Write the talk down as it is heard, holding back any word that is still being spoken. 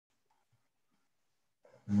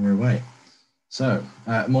And we're away. So,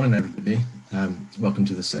 morning everybody. Welcome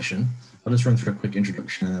to the session. I'll just run through a quick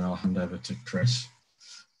introduction and then I'll hand over to Chris.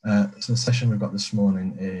 So the session we've got this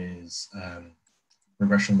morning is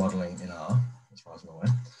regression modelling in R, as far as I'm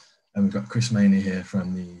aware. And we've got Chris Mainey here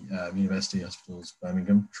from the University Hospitals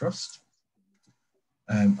Birmingham Trust.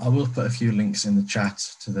 I will put a few links in the chat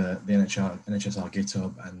to the NHS-R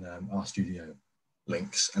GitHub and RStudio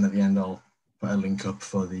links. And at the end, I'll put a link up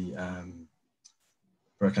for the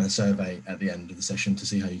for a kind of survey at the end of the session to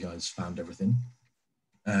see how you guys found everything.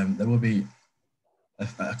 There will be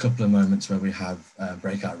a couple of moments where we have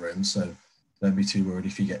breakout rooms, so don't be too worried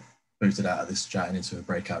if you get booted out of this chat and into a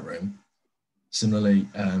breakout room. Similarly,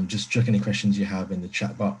 just chuck any questions you have in the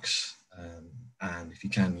chat box, and if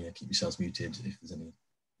you can, keep yourselves muted if there's any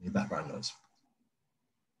background noise.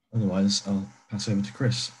 Otherwise, I'll pass over to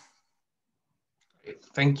Chris.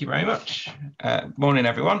 Thank you very much. Morning,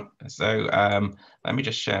 everyone. So let me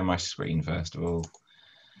just share my screen first of all.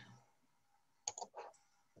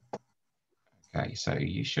 Okay, so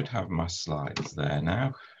you should have my slides there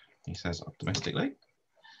now, he says optimistically.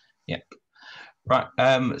 Yep. Right,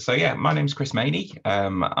 so yeah, my name's Chris Mainey.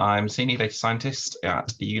 I'm Senior Data Scientist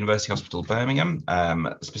at the University Hospital Birmingham,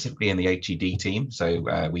 specifically in the HED team.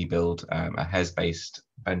 So we build a HES-based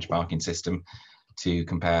benchmarking system to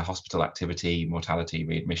compare hospital activity, mortality,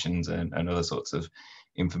 readmissions, and other sorts of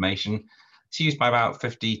information. It's used by about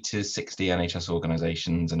 50 to 60 NHS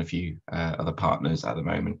organisations and a few other partners at the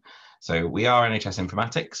moment. So we are NHS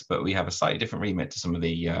Informatics, but we have a slightly different remit to some of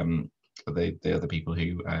the other people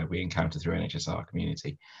who we encounter through NHS-R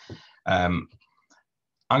community.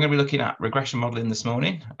 I'm going to be looking at regression modelling this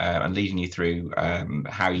morning and leading you through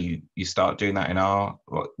how you start doing that in R,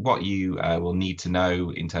 what you will need to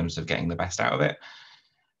know in terms of getting the best out of it.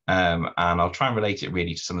 And I'll try and relate it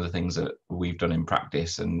really to some of the things that we've done in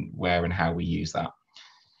practice and where and how we use that.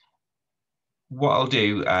 What I'll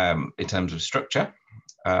do in terms of structure,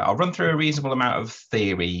 I'll run through a reasonable amount of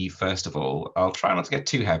theory first of all. I'll try not to get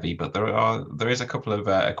too heavy, but there is a couple of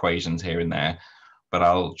equations here and there, but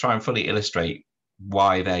I'll try and fully illustrate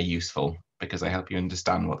why they're useful because they help you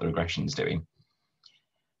understand what the regression is doing.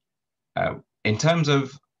 In terms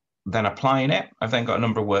of then applying it, I've then got a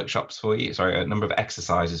number of workshops for you, a number of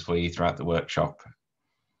exercises for you throughout the workshop.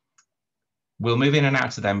 We'll move in and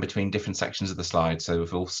out of them between different sections of the slide. So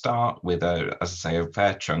we'll start with, as I say, a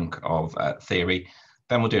fair chunk of theory,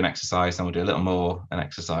 then we'll do an exercise, then we'll do a little more, an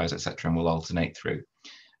exercise, etc., and we'll alternate through.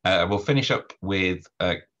 We'll finish up with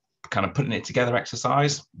kind of putting it together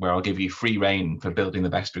exercise where I'll give you free rein for building the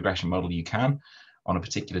best regression model you can on a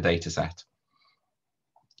particular data set.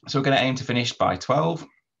 So we're going to aim to finish by 12.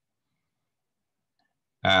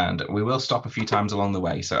 And we will stop a few times along the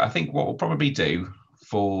way. So I think what we'll probably do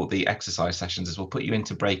for the exercise sessions is we'll put you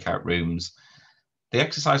into breakout rooms. The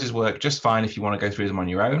exercises work just fine if you want to go through them on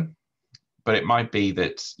your own, but it might be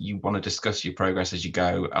that you want to discuss your progress as you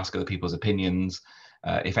go, ask other people's opinions.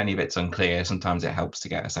 If any of it's unclear, sometimes it helps to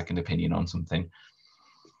get a second opinion on something.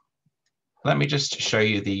 Let me just show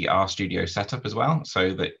you the RStudio setup as well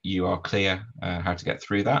so that you are clear how to get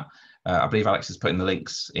through that. I believe Alex is putting the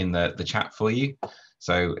links in the chat for you.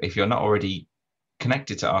 So if you're not already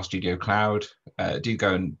connected to RStudio Cloud, do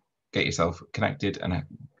go and get yourself connected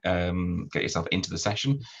and get yourself into the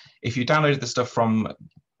session. If you downloaded the stuff from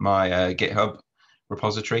my GitHub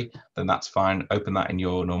repository, then that's fine. Open that in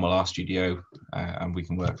your normal RStudio and we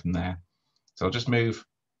can work from there. So I'll just move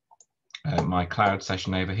my cloud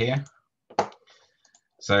session over here.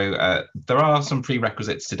 So there are some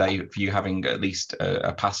prerequisites today for you having at least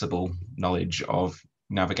a passable knowledge of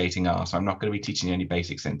navigating R. So I'm not going to be teaching you any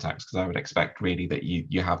basic syntax because I would expect really that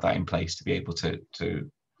you have that in place to be able to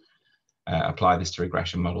apply this to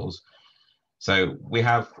regression models. So we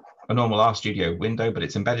have a normal RStudio window, but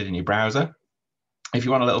it's embedded in your browser. If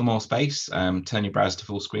you want a little more space, turn your browser to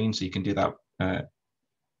full screen so you can do that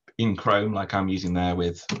in Chrome like I'm using there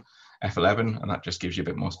with F11, and that just gives you a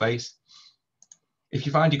bit more space. If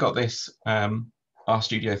you find you've got this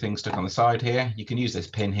RStudio thing stuck on the side here, you can use this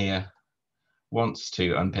pin here once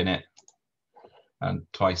to unpin it and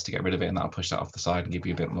twice to get rid of it, and that'll push that off the side and give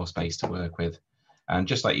you a bit more space to work with. And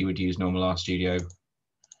just like you would use normal RStudio,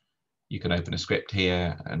 you can open a script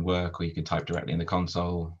here and work, or you can type directly in the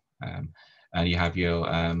console. And you have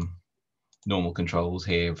your normal controls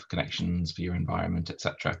here for connections for your environment,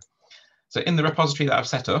 etc. So in the repository that I've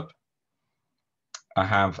set up, I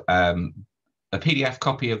have a PDF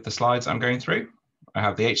copy of the slides I'm going through. I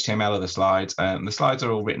have the HTML of the slides, and the slides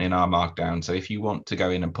are all written in R Markdown. So if you want to go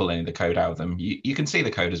in and pull any of the code out of them, you can see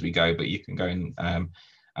the code as we go, but you can go in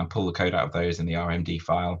and pull the code out of those in the RMD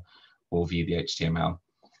file or view the HTML.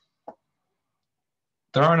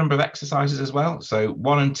 There are a number of exercises as well. So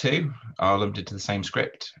 1 and 2 are lumped into the same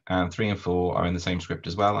script, and 3 and 4 are in the same script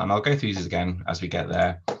as well. And I'll go through these again as we get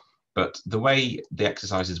there. But the way the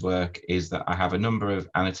exercises work is that I have a number of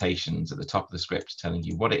annotations at the top of the script telling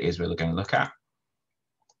you what it is we're going to look at.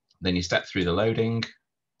 Then you step through the loading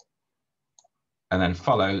and then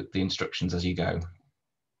follow the instructions as you go.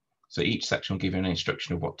 So each section will give you an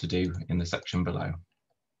instruction of what to do in the section below.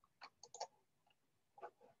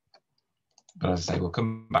 But as I say, we'll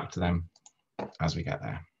come back to them as we get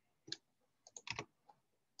there.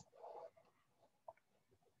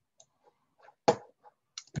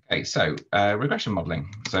 Okay, so regression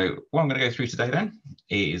modeling. So what I'm going to go through today then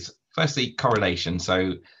is firstly correlation.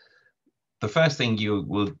 So the first thing you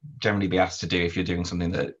will generally be asked to do if you're doing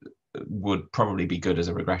something that would probably be good as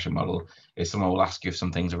a regression model is someone will ask you if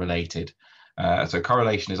some things are related. So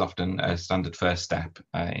correlation is often a standard first step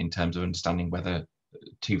in terms of understanding whether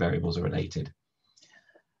two variables are related.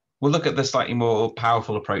 We'll look at the slightly more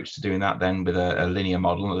powerful approach to doing that then with a linear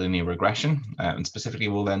model, a linear regression, and specifically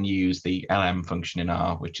we'll then use the LM function in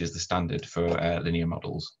R, which is the standard for linear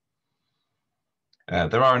models.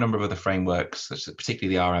 There are a number of other frameworks,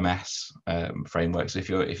 particularly the RMS frameworks. If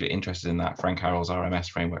you're interested in that, Frank Harrell's RMS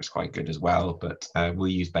framework is quite good as well, but we'll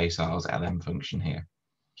use base R's LM function here.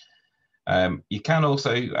 You can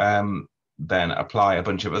also then apply a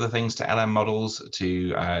bunch of other things to LM models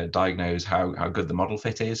to diagnose how good the model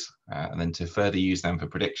fit is, and then to further use them for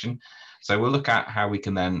prediction. So we'll look at how we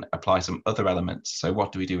can then apply some other elements. So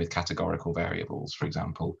what do we do with categorical variables, for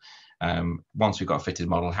example? Once we've got a fitted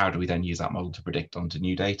model, how do we then use that model to predict onto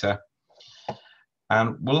new data?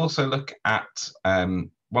 And we'll also look at,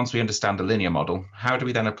 once we understand a linear model, how do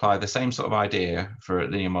we then apply the same sort of idea for a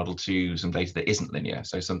linear model to some data that isn't linear?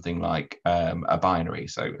 So something like a binary.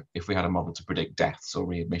 So if we had a model to predict deaths or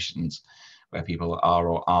readmissions, where people are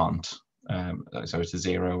or aren't, so it's a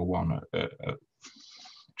 0 or 1,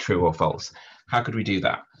 true or false, how could we do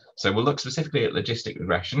that? So we'll look specifically at logistic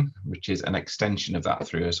regression, which is an extension of that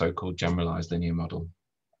through a so-called generalized linear model.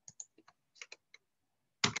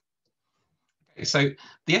 So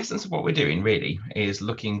the essence of what we're doing really is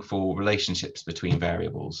looking for relationships between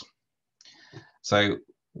variables. So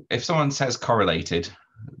if someone says correlated,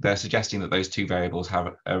 they're suggesting that those two variables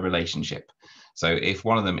have a relationship. So if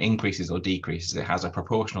one of them increases or decreases, it has a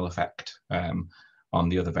proportional effect on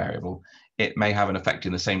the other variable. It may have an effect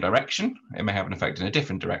in the same direction. It may have an effect in a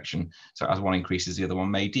different direction. So as one increases, the other one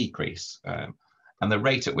may decrease. And the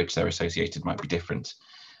rate at which they're associated might be different.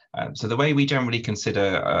 So the way we generally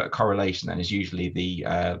consider correlation then is usually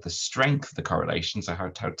the strength of the correlation, so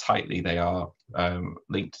how tightly they are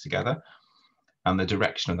linked together, and the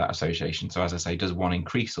direction of that association. So as I say, does one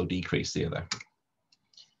increase or decrease the other?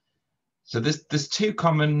 So there's two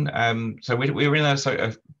common, so we're in a sort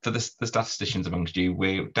of, for the statisticians amongst you,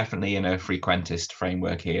 we're definitely in a frequentist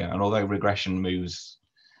framework here. And although regression moves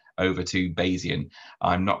over to Bayesian,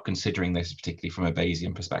 I'm not considering this particularly from a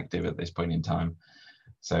Bayesian perspective at this point in time.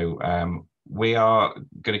 So we are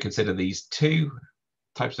going to consider these two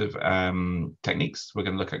types of techniques. We're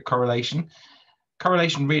going to look at correlation.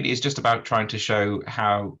 Correlation really is just about trying to show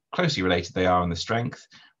how closely related they are in the strength,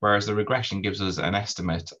 whereas the regression gives us an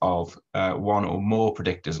estimate of one or more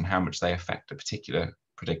predictors and how much they affect a particular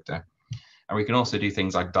predictor. And we can also do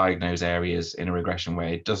things like diagnose areas in a regression where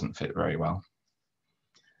it doesn't fit very well.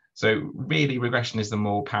 So really, regression is the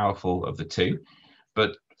more powerful of the two.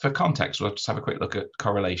 But for context, we'll just have a quick look at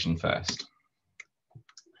correlation first.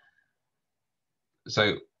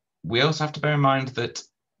 So we also have to bear in mind that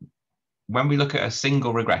when we look at a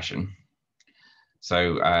single regression,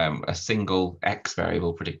 so a single X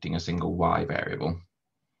variable predicting a single Y variable,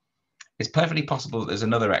 it's perfectly possible that there's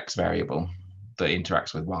another X variable that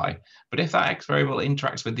interacts with Y. But if that X variable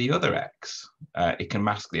interacts with the other X, it can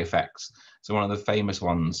mask the effects. So one of the famous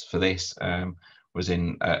ones for this was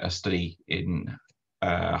in a study in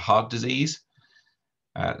heart disease.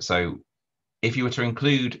 So if you were to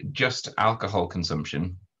include just alcohol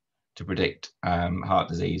consumption to predict heart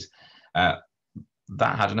disease,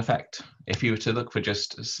 that had an effect. If you were to look for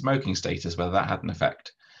just smoking status, whether that had an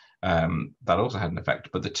effect, that also had an effect.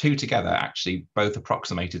 But the two together actually both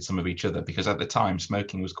approximated some of each other, because at the time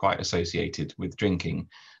smoking was quite associated with drinking.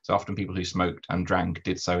 So often people who smoked and drank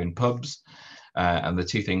did so in pubs, and the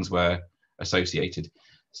two things were associated.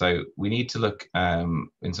 So we need to look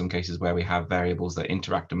in some cases where we have variables that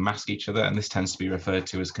interact and mask each other, and this tends to be referred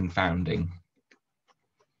to as confounding.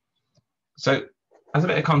 So as a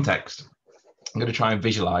bit of context, I'm going to try and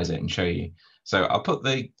visualize it and show you. So I'll put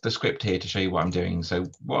the script here to show you what I'm doing. So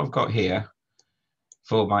what I've got here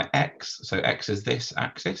for my X, so X is this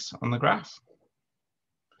axis on the graph.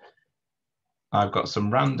 I've got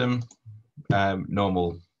some random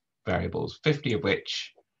normal variables, 50 of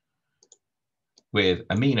which with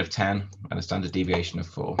a mean of 10 and a standard deviation of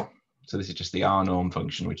 4. So this is just the R norm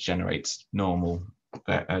function, which generates normal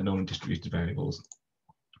distributed variables.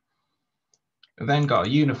 I've then got a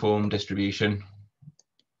uniform distribution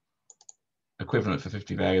equivalent for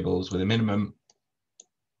 50 variables with a minimum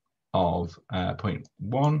of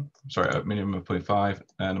 0.1, sorry, a minimum of 0.5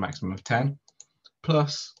 and a maximum of 10,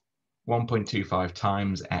 plus 1.25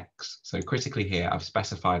 times x. So critically here, I've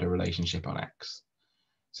specified a relationship on x.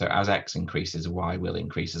 So as x increases, y will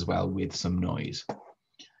increase as well with some noise.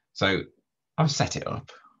 So I've set it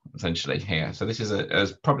up essentially here. So this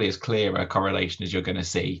is probably as clear a correlation as you're going to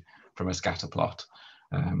see from a scatter plot.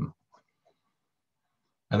 And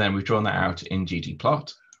then we've drawn that out in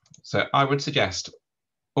ggplot. So I would suggest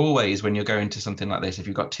always when you're going to something like this, if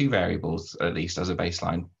you've got two variables at least as a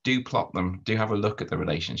baseline, do plot them, do have a look at the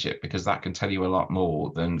relationship, because that can tell you a lot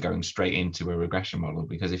more than going straight into a regression model.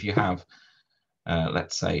 Because if you have,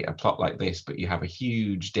 let's say, a plot like this, but you have a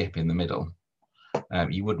huge dip in the middle,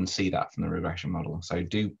 you wouldn't see that from the regression model. So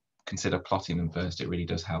do consider plotting them first. It really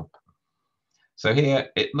does help. So here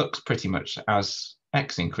it looks pretty much as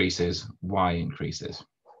x increases, y increases.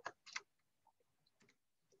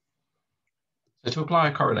 So to apply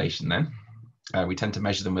a correlation then, we tend to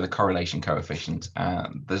measure them with a correlation coefficient.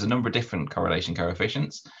 There's a number of different correlation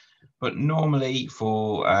coefficients, but normally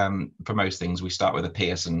for most things, we start with a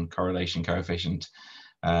Pearson correlation coefficient,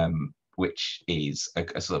 which is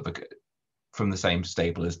a sort of from the same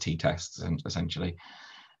stable as t-tests, essentially.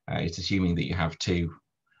 It's assuming that you have two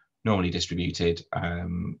normally distributed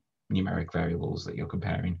numeric variables that you're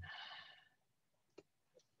comparing.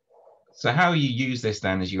 So how you use this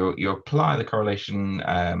then is you apply the correlation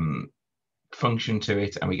function to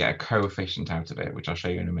it, and we get a coefficient out of it, which I'll show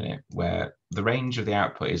you in a minute, where the range of the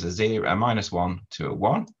output is a -1 to a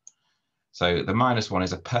 1. So the -1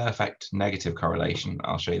 is a perfect negative correlation.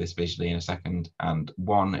 I'll show you this visually in a second. And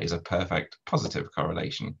 1 is a perfect positive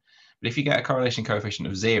correlation. But if you get a correlation coefficient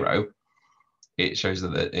of 0, it shows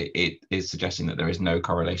that it is suggesting that there is no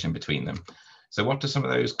correlation between them. So what do some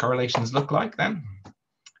of those correlations look like then?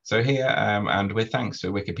 So here, and with thanks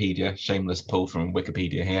to Wikipedia, shameless pull from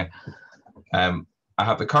Wikipedia here, I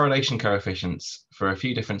have the correlation coefficients for a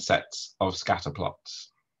few different sets of scatter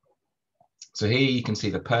plots. So here you can see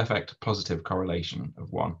the perfect positive correlation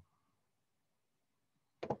of 1.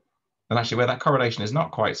 And actually where that correlation is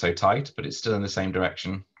not quite so tight, but it's still in the same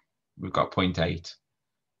direction, we've got 0.8.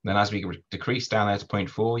 Then as we decrease down there to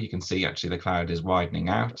 0.4, you can see actually the cloud is widening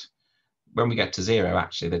out. When we get to 0,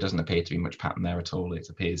 actually, there doesn't appear to be much pattern there at all. It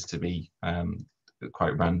appears to be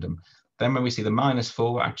quite random. Then when we see the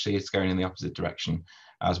 -4, actually it's going in the opposite direction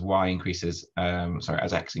as y increases,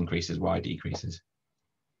 as x increases, y decreases.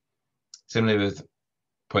 Similarly with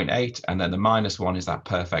 0.8, and then the -1 is that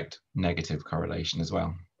perfect negative correlation as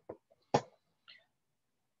well.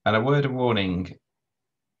 And a word of warning,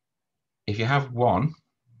 if you have 1,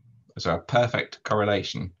 so a perfect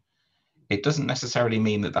correlation, it doesn't necessarily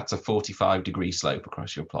mean that that's a 45-degree slope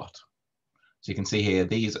across your plot. So you can see here,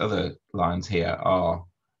 these other lines here are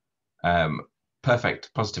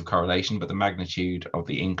perfect positive correlation, but the magnitude of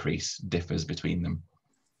the increase differs between them.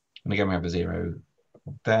 And again, we have a 0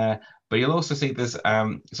 there. But you'll also see there's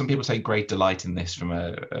some people take great delight in this from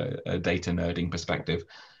a data nerding perspective,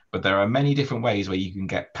 but there are many different ways where you can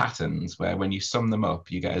get patterns where when you sum them up,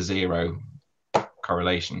 you get a 0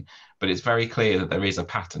 correlation, but it's very clear that there is a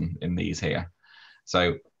pattern in these here.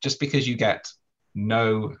 So just because you get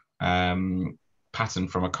no pattern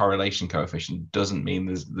from a correlation coefficient doesn't mean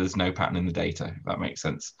there's no pattern in the data, if that makes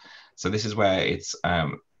sense. So this is where it's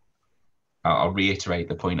I'll reiterate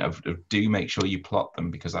the point of do make sure you plot them,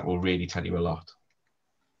 because that will really tell you a lot.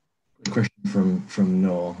 A question from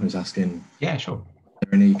Noor, who's asking, yeah, sure, are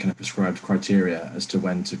there any kind of prescribed criteria as to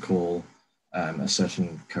when to call a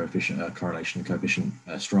certain coefficient, correlation coefficient,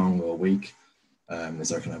 strong or weak? Is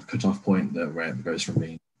there a kind of cutoff point where it goes from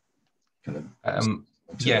being kind of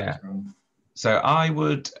yeah? So I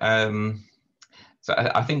would so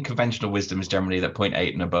I think conventional wisdom is generally that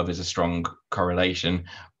 0.8 and above is a strong correlation,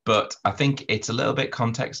 but I think it's a little bit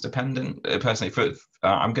context dependent. Personally,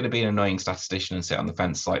 I'm going to be an annoying statistician and sit on the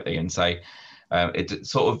fence slightly and say it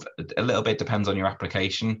sort of a little bit depends on your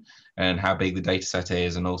application and how big the data set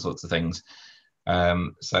is and all sorts of things.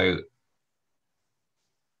 So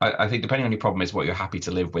I think depending on your problem is what you're happy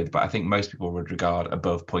to live with, but I think most people would regard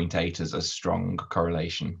above 0.8 as a strong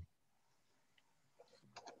correlation.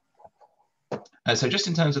 So just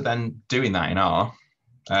in terms of then doing that in R,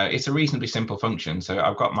 it's a reasonably simple function. So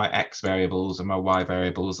I've got my x variables and my y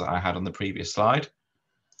variables that I had on the previous slide.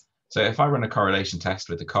 So if I run a correlation test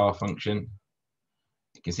with the car function,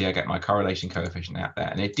 you can see I get my correlation coefficient out there,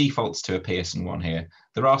 and it defaults to a Pearson one here.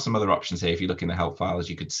 There are some other options here. If you look in the help files,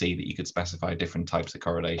 you could see that you could specify different types of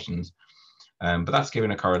correlations. But that's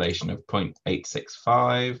given a correlation of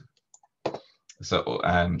 0.865. So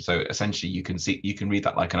essentially you can read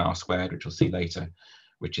that like an R squared, which we'll see later,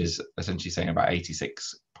 which is essentially saying about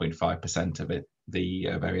 86.5% of it, the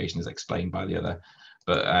variation is explained by the other.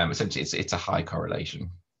 But essentially it's a high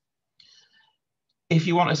correlation. If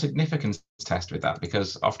you want a significance test with that,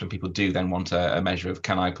 because often people do then want a measure of,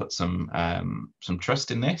 can I put some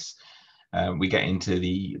trust in this? We get into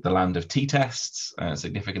the land of t-tests,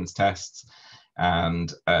 significance tests,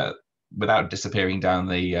 and without disappearing down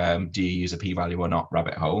the do you use a p-value or not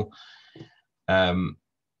rabbit hole,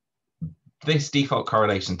 this default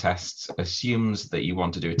correlation test assumes that you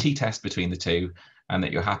want to do a t-test between the two and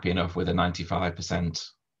that you're happy enough with a 95%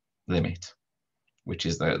 limit, which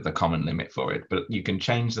is the common limit for it. But you can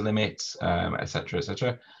change the limit, etc.,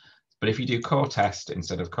 etc. But if you do core test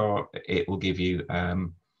instead of core, it will give you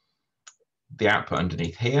the output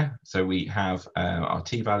underneath here. So we have our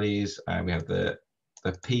t values, we have the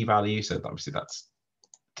p value. So obviously that's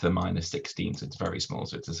to the -16, so it's very small.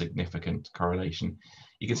 So it's a significant correlation.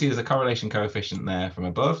 You can see there's a correlation coefficient there from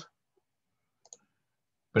above,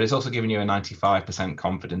 but it's also giving you a 95%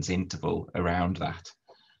 confidence interval around that.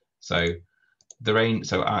 So the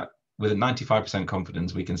range, with a 95%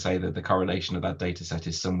 confidence, we can say that the correlation of that data set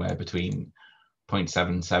is somewhere between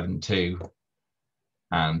 0.772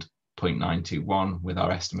 and 0.921, with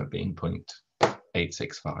our estimate being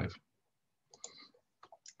 0.865.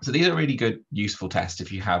 So these are really good, useful tests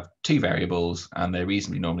if you have two variables and they're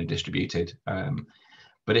reasonably normally distributed.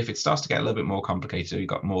 But if it starts to get a little bit more complicated, or you've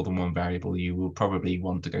got more than one variable, you will probably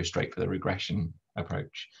want to go straight for the regression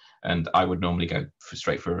approach. And I would normally go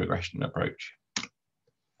straight for a regression approach.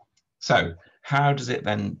 So how does it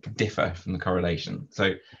then differ from the correlation?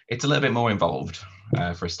 So it's a little bit more involved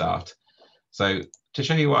for a start. So to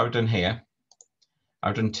show you what I've done here,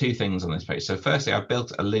 I've done two things on this page. So firstly, I've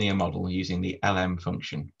built a linear model using the LM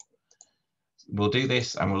function. We'll do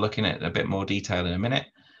this and we're looking at a bit more detail in a minute.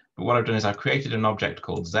 But what I've done is I've created an object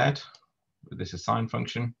called Z with this assign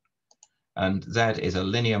function. And Z is a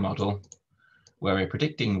linear model where we're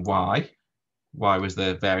predicting Y. Y was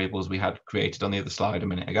the variables we had created on the other slide a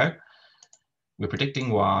minute ago. We're predicting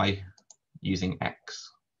Y using X.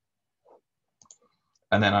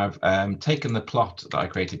 And then I've taken the plot that I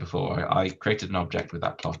created before. I created an object with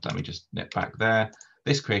that plot. Let me just nip back there.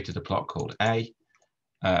 This created a plot called A.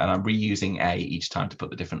 And I'm reusing A each time to put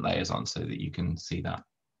the different layers on so that you can see that.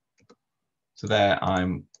 So there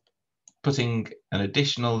I'm putting an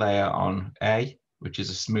additional layer on A, which is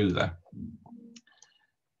a smoother.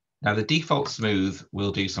 Now the default smooth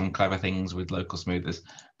will do some clever things with local smoothers,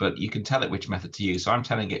 but you can tell it which method to use. So I'm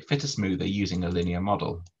telling it fit a smoother using a linear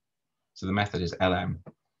model. So the method is LM.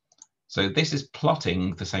 So this is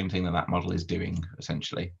plotting the same thing that model is doing,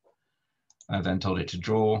 essentially. I then told it to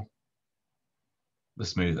draw the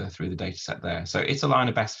smoother through the data set there. So it's a line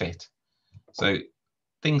of best fit. So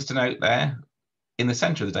things to note there, in the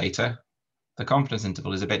center of the data, the confidence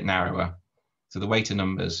interval is a bit narrower. So the weighted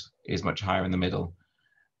numbers is much higher in the middle.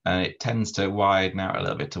 And it tends to widen out a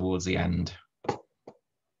little bit towards the end.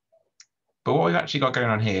 But what we've actually got going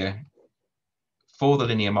on here for the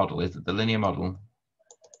linear model is that the linear model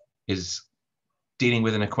is dealing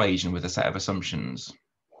with an equation with a set of assumptions.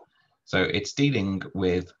 So it's dealing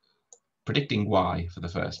with predicting Y for the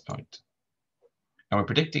first point. And we're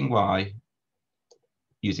predicting Y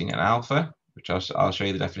using an alpha, which I'll show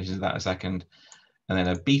you the definition of that in a second, and then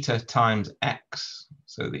a beta times X,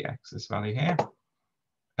 so the X is value here,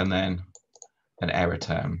 and then an error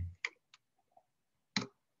term.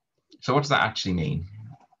 So what does that actually mean?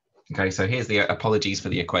 Okay, so here's the apologies for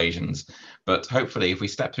the equations, but hopefully if we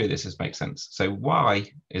step through this makes sense. So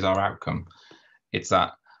Y is our outcome. It's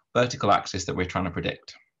that vertical axis that we're trying to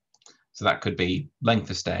predict. So that could be length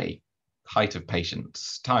of stay, height of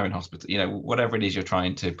patients, time in hospital, whatever it is you're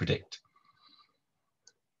trying to predict.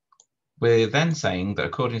 We're then saying that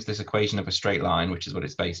according to this equation of a straight line, which is what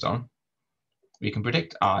it's based on, we can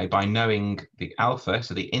predict I by knowing the alpha,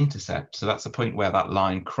 so the intercept. So that's the point where that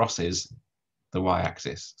line crosses the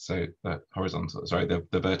y-axis, so the horizontal, sorry,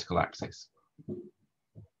 the vertical axis.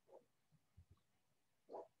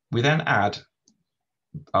 We then add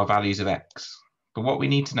our values of X. But what we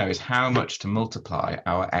need to know is how much to multiply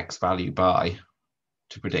our X value by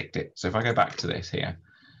to predict it. So if I go back to this here,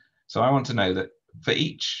 so I want to know that for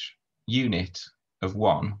each unit of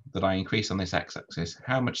 1 that I increase on this X-axis,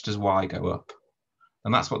 how much does Y go up?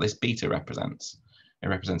 And that's what this beta represents. It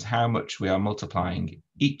represents how much we are multiplying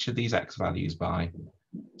each of these x values by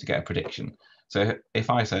to get a prediction. So if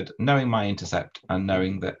I said, knowing my intercept and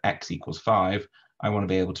knowing that x equals 5, I want to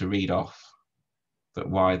be able to read off that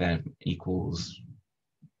y then equals,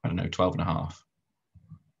 I don't know, 12.5.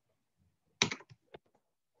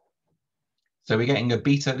 So we're getting a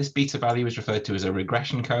beta. This beta value is referred to as a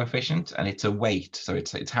regression coefficient, and it's a weight. So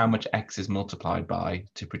it's how much x is multiplied by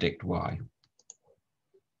to predict y.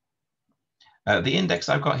 The index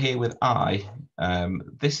I've got here with I,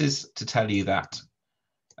 this is to tell you that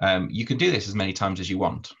you can do this as many times as you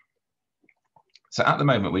want. So at the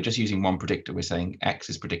moment, we're just using one predictor. We're saying y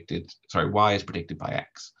is predicted by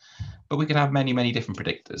x. But we could have many, many different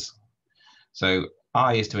predictors. So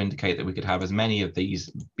I is to indicate that we could have as many of these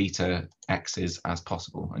beta x's as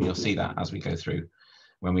possible. And you'll see that as we go through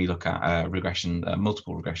when we look at regression,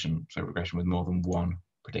 multiple regression, so regression with more than one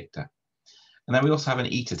predictor. And then we also have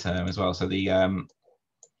an eta term as well. So the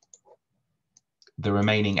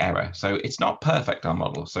remaining error. So it's not perfect, our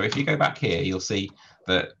model. So if you go back here, you'll see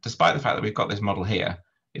that despite the fact that we've got this model here,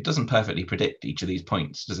 it doesn't perfectly predict each of these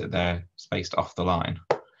points, does it? They're spaced off the line.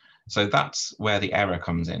 So that's where the error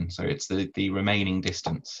comes in. So it's the remaining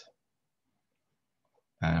distance.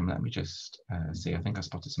 Let me just see. I think I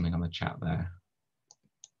spotted something on the chat there.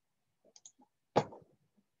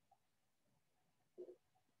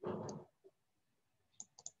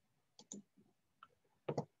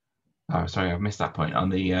 Oh, sorry, I've missed that point on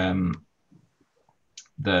the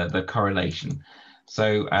correlation.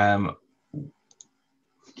 So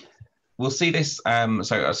we'll see this.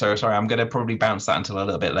 So sorry, I'm going to probably bounce that until a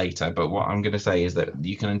little bit later. But what I'm going to say is that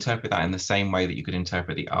you can interpret that in the same way that you could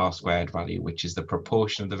interpret the r² value, which is the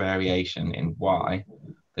proportion of the variation in y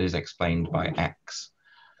that is explained by x.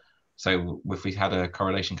 So if we had a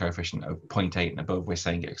correlation coefficient of 0.8 and above, we're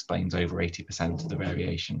saying it explains over 80% of the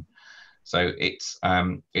variation. So it's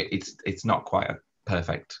not quite a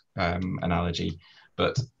perfect analogy,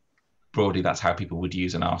 but broadly that's how people would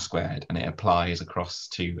use an r², and it applies across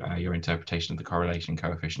to your interpretation of the correlation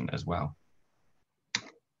coefficient as well.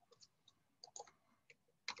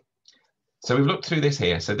 So we've looked through this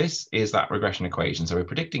here. So this is that regression equation. So we're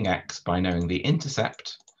predicting x by knowing the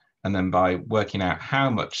intercept and then by working out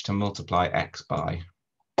how much to multiply x by.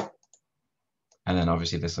 And then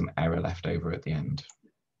obviously there's some error left over at the end.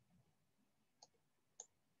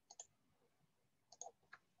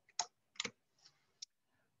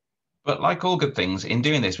 But like all good things, in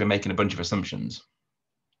doing this, we're making a bunch of assumptions.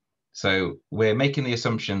 So we're making the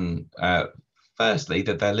assumption, firstly,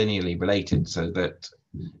 that they're linearly related, so that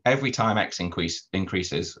every time x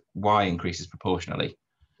increases, y increases proportionally.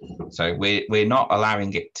 So we're not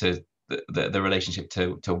allowing it to the relationship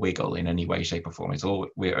to wiggle in any way, shape, or form.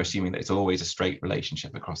 We're assuming that it's always a straight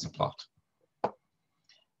relationship across the plot.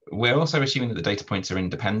 We're also assuming that the data points are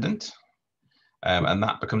independent. And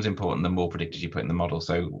that becomes important the more predictors you put in the model.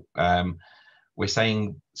 So we're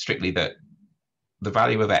saying strictly that the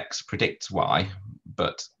value of x predicts y,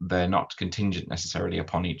 but they're not contingent necessarily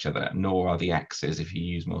upon each other, nor are the x's if you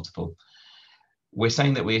use multiple. We're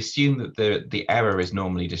saying that we assume that the error is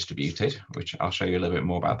normally distributed, which I'll show you a little bit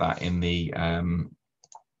more about that in the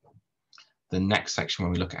next section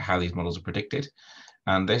when we look at how these models are predicted.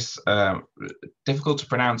 And this difficult to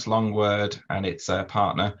pronounce long word and its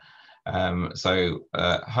partner.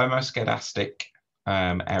 Homoscedastic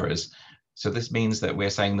errors. So this means that we're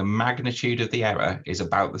saying the magnitude of the error is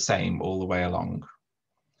about the same all the way along.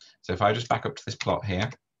 So if I just back up to this plot here,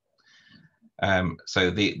 so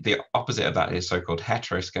the opposite of that is so-called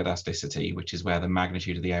heteroscedasticity, which is where the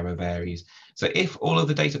magnitude of the error varies. So if all of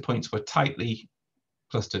the data points were tightly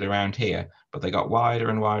clustered around here, but they got wider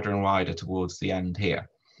and wider and wider towards the end here,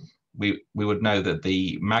 we would know that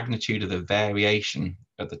the magnitude of the variation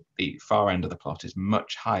at the far end of the plot is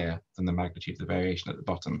much higher than the magnitude of the variation at the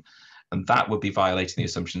bottom. And that would be violating the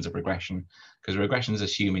assumptions of regression, because regression is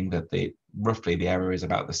assuming that roughly the error is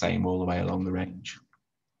about the same all the way along the range.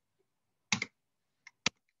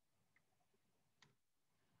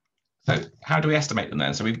 So how do we estimate them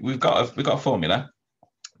then? So we've got a formula,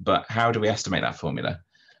 but how do we estimate that formula?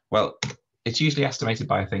 Well, it's usually estimated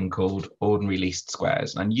by a thing called ordinary least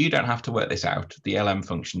squares. And you don't have to work this out. The LM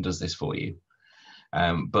function does this for you.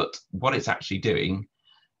 But what it's actually doing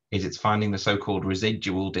is it's finding the so-called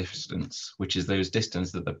residual distance, which is those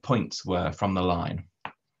distance that the points were from the line,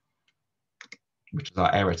 which is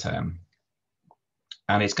our error term.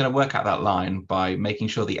 And it's going to work out that line by making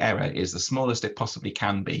sure the error is the smallest it possibly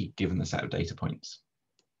can be given the set of data points.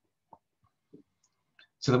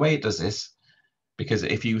 So the way it does this, because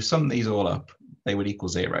if you sum these all up, they would equal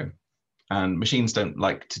 0. And machines don't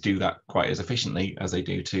like to do that quite as efficiently as they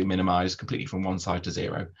do to minimize completely from one side to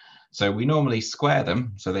 0. So we normally square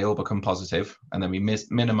them so they all become positive, and then we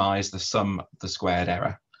minimize the sum of the squared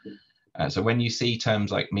error. So when you see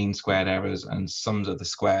terms like mean squared errors and sums of the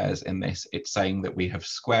squares in this, it's saying that we have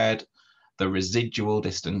squared the residual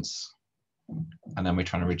distance, and then we're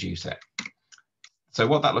trying to reduce it. So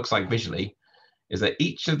what that looks like visually is that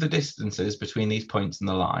each of the distances between these points in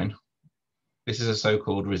the line, this is a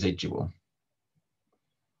so-called residual.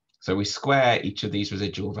 So we square each of these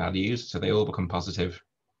residual values so they all become positive,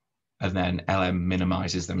 and then LM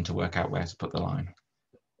minimizes them to work out where to put the line.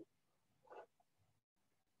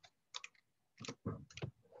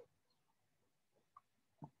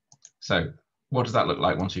 So what does that look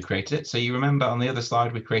like once we created it? So you remember on the other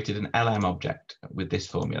slide, we created an LM object with this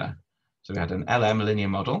formula. So we had an LM linear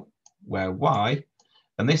model where Y,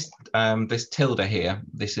 and this tilde here,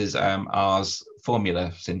 this is R's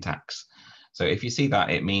formula syntax. So if you see that,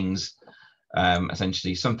 it means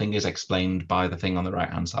essentially something is explained by the thing on the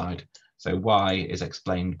right-hand side. So Y is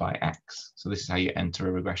explained by X. So this is how you enter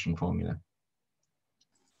a regression formula.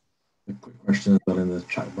 A quick question as well in the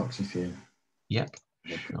chat box if you... Yep.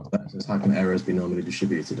 Sure. So how can errors be normally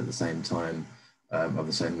distributed at the same time of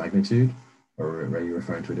the same magnitude? Or are you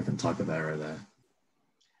referring to a different type of error there?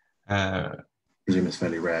 I presume it's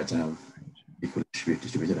fairly rare to have equally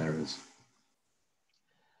distributed errors.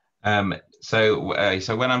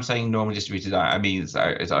 So when I'm saying normally distributed, I mean,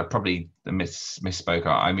 I probably misspoke.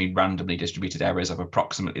 I mean randomly distributed errors of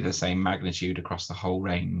approximately the same magnitude across the whole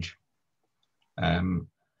range.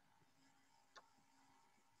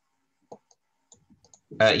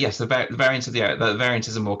 Yes, the variance of the error, the variance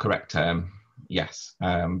is a more correct term. Yes,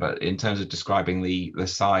 but in terms of describing the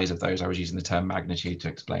size of those, I was using the term magnitude to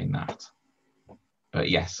explain that. But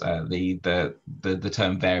yes, the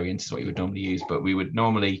term variance is what you would normally use. But we would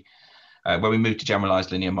normally, when we move to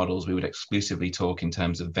generalized linear models, we would exclusively talk in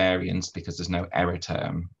terms of variance because there's no error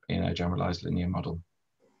term in a generalized linear model.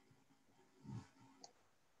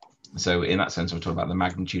 So in that sense, we're talking about the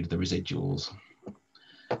magnitude of the residuals.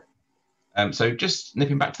 So just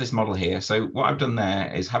nipping back to this model here. So what I've done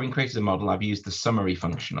there is, having created a model, I've used the summary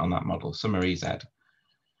function on that model, summary Z.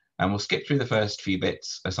 And we'll skip through the first few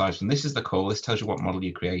bits aside from this is the call. This tells you what model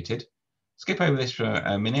you created. Skip over this for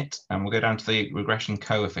a minute and we'll go down to the regression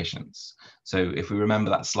coefficients. So if we remember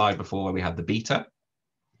that slide before where we had the beta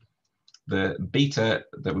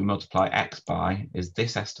that we multiply X by is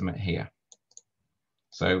this estimate here.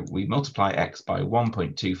 So we multiply X by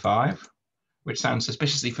 1.25, which sounds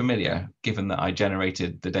suspiciously familiar, given that I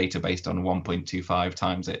generated the data based on 1.25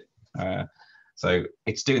 times it. So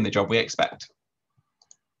it's doing the job we expect.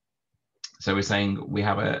 So we're saying we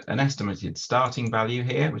have an estimated starting value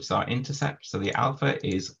here, which is our intercept. So the alpha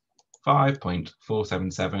is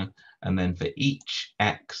 5.477. And then for each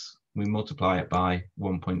X, we multiply it by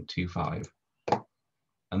 1.25.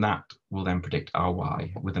 And that will then predict our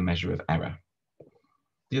Y with a measure of error.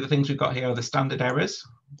 The other things we've got here are the standard errors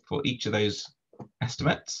for each of those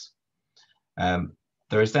estimates. There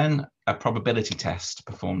is then a probability test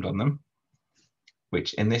performed on them,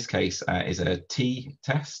 which in this case is a t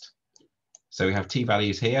test. So we have t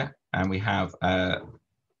values here, and we have,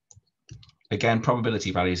 again,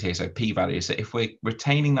 probability values here, so p values. So if we're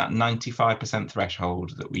retaining that 95%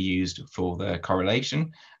 threshold that we used for the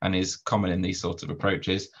correlation and is common in these sorts of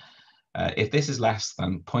approaches, if this is less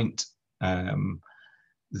than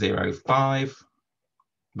 0.05,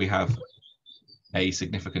 we have a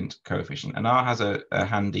significant coefficient. And R has a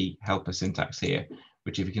handy helper syntax here,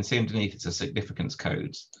 which if you can see underneath, it's a significance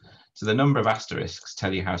codes. So the number of asterisks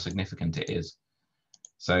tell you how significant it is.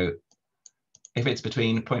 So if it's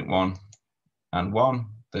between 0.1 and 1,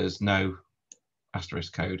 there's no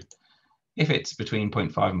asterisk code. If it's between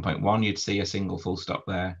 0.5 and 0.1, you'd see a single full stop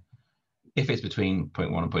there. If it's between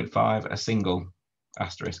 0.1 and 0.5, a single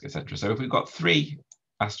asterisk, etc. So if we've got 3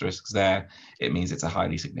 asterisks there, it means it's a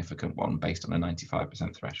highly significant one based on a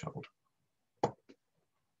 95% threshold.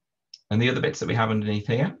 And the other bits that we have underneath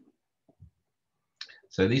here.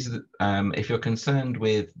 So these are, if you're concerned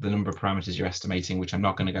with the number of parameters you're estimating, which I'm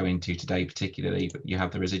not going to go into today particularly, but you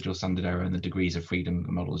have the residual standard error and the degrees of freedom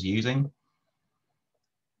the model's using.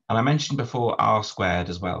 And I mentioned before R squared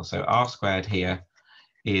as well. So R squared here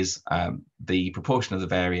is the proportion of the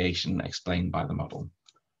variation explained by the model.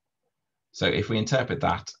 So if we interpret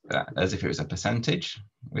that as if it was a percentage,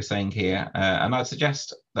 we're saying here, and I'd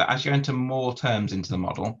suggest that as you enter more terms into the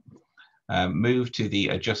model, move to the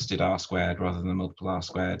adjusted R squared rather than the multiple R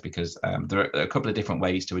squared, because there are a couple of different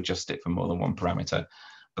ways to adjust it for more than one parameter,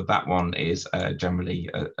 but that one is generally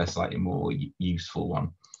a slightly more useful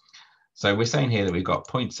one. So we're saying here that we've got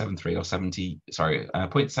 0.73 or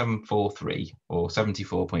 0.743 or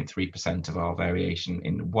 74.3% of our variation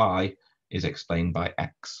in Y is explained by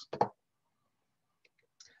X.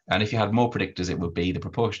 And if you had more predictors, it would be the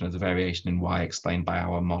proportion of the variation in Y explained by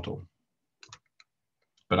our model.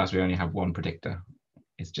 But as we only have one predictor,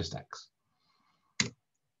 it's just X.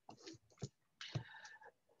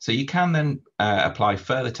 So you can then apply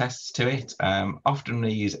further tests to it. Often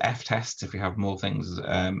we use F tests if we have more things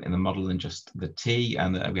in the model than just the T,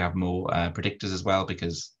 and we have more predictors as well,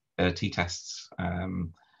 because T tests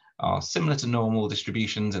are similar to normal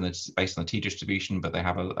distributions and it's based on the T distribution, but they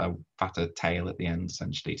have a fatter tail at the end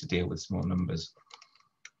essentially to deal with small numbers.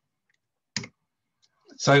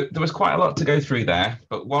 So there was quite a lot to go through there,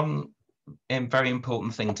 but one very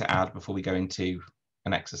important thing to add before we go into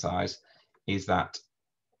an exercise is that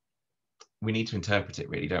we need to interpret it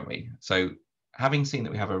really, don't we? So having seen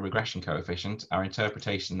that we have a regression coefficient, our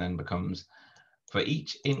interpretation then becomes for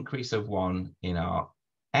each increase of 1 in our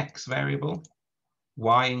X variable,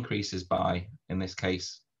 Y increases by, in this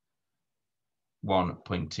case,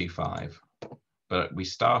 1.25. But we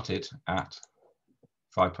started at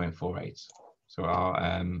 5.48, so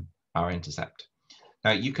our intercept.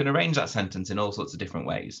 Now you can arrange that sentence in all sorts of different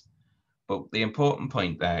ways. But the important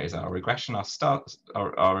point there is our regression,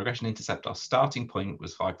 our regression intercept, our starting point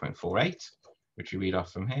was 5.48, which we read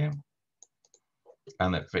off from here.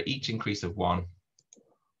 And that for each increase of 1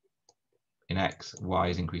 in X, Y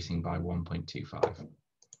is increasing by 1.25.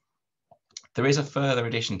 There is a further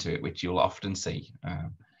addition to it, which you'll often see.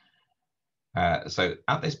 So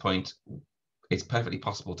at this point, it's perfectly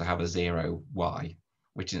possible to have a 0 Y,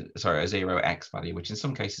 which is, sorry, a 0 X value, which in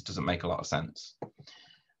some cases doesn't make a lot of sense.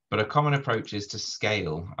 But a common approach is to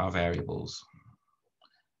scale our variables.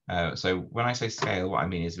 So when I say scale, what I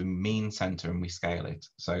mean is we mean center and we scale it.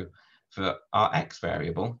 So for our X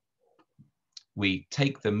variable, we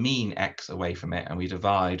take the mean X away from it and we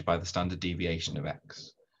divide by the standard deviation of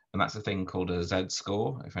X. And that's a thing called a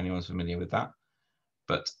Z-score, if anyone's familiar with that.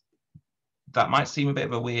 But that might seem a bit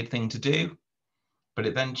of a weird thing to do, but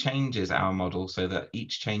it then changes our model so that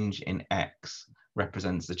each change in X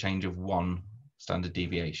represents the change of 1 standard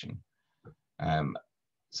deviation.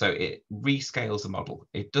 So it rescales the model.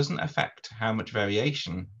 It doesn't affect how much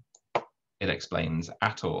variation it explains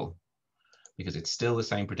at all, because it's still the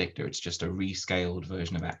same predictor. It's just a rescaled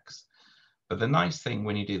version of X. But the nice thing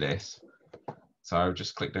when you do this, so I've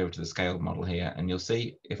just clicked over to the scaled model here, and you'll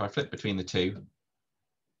see if I flip between the two,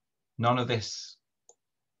 none of this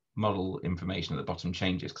model information at the bottom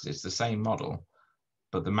changes because it's the same model,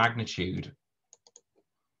 but the magnitude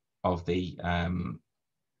of the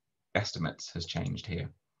estimates has changed here.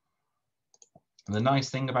 And the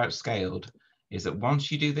nice thing about scaled is that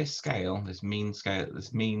once you do this scale, this mean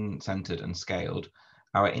centered and scaled,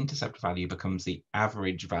 our intercept value becomes the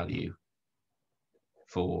average value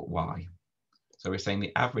for Y. So we're saying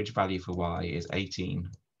the average value for Y is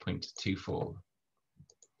 18.24.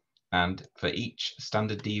 And for each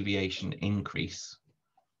standard deviation increase,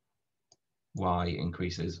 Y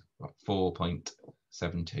increases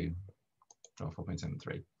 4.72 or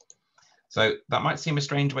 4.73. So that might seem a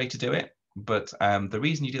strange way to do it, but the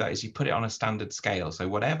reason you do that is you put it on a standard scale. So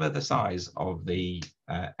whatever the size of the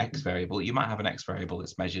X variable, you might have an X variable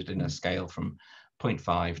that's measured in a scale from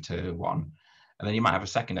 0.5 to 1. And then you might have a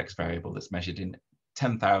second X variable that's measured in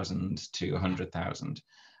 10,000 to 100,000.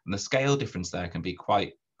 And the scale difference there can be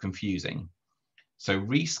quite confusing. So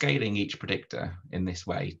rescaling each predictor in this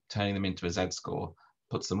way, turning them into a Z-score,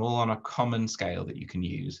 puts them all on a common scale that you can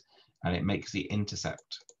use, and it makes the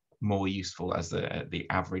intercept more useful as the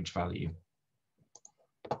average value.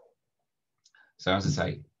 So as I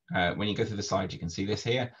say, when you go through the slides, you can see this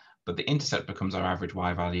here, but the intercept becomes our average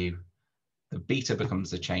Y value. The beta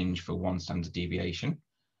becomes the change for 1 standard deviation.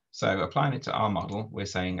 So applying it to our model, we're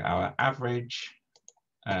saying our average,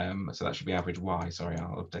 so that should be average Y, sorry,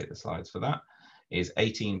 I'll update the slides for that, is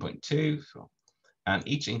 18.2, and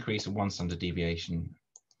each increase of 1 standard deviation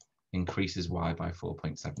increases Y by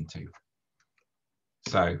 4.72.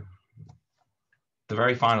 So the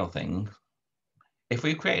very final thing, if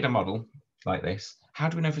we've created a model like this, how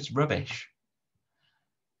do we know if it's rubbish?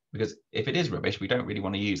 Because if it is rubbish, we don't really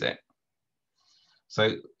want to use it.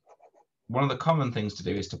 So one of the common things to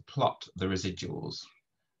do is to plot the residuals.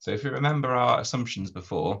 So if you remember our assumptions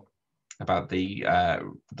before about the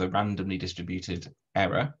randomly distributed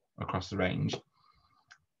error across the range,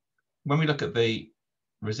 when we look at the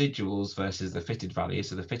residuals versus the fitted values,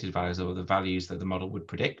 so the fitted values are the values that the model would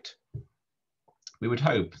predict, we would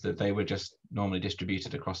hope that they were just normally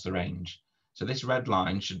distributed across the range. So this red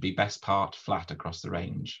line should be best part flat across the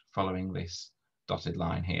range, following this dotted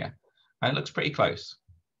line here. And it looks pretty close.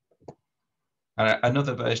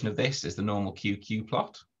 Another version of this is the normal QQ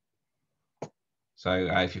plot. So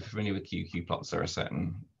if you're familiar with QQ plots, there are a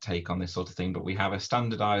certain take on this sort of thing, but we have a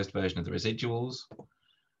standardized version of the residuals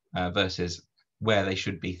versus where they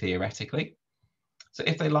should be theoretically. So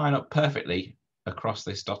if they line up perfectly across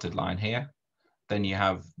this dotted line here, then you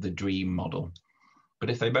have the dream model. But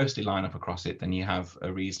if they mostly line up across it, then you have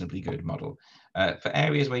a reasonably good model. For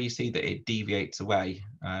areas where you see that it deviates away,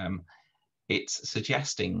 it's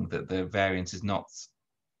suggesting that the variance is not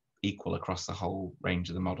equal across the whole range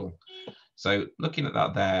of the model. So looking at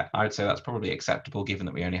that there, I would say that's probably acceptable given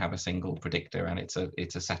that we only have a single predictor and it's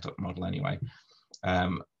a setup model anyway.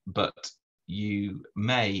 But you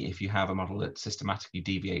may, if you have a model that systematically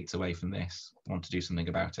deviates away from this, want to do something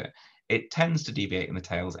about it. It tends to deviate in the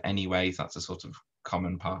tails anyway, so that's a sort of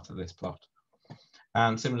common part of this plot.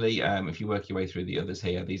 And similarly, if you work your way through the others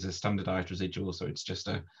here, these are standardized residuals, so it's just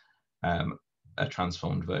a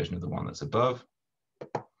transformed version of the one that's above.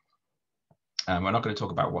 We're not going to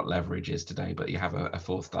talk about what leverage is today, but you have a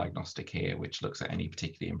fourth diagnostic here, which looks at any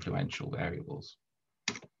particularly influential variables.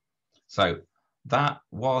 So that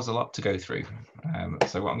was a lot to go through.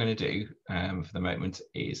 So what I'm going to do for the moment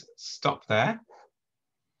is stop there.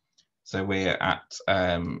 So we're at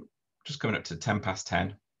just coming up to 10 past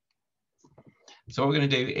 10. So what we're going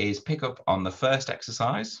to do is pick up on the first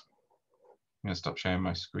exercise. I'm going to stop sharing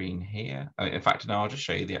my screen here. In fact, no, I'll just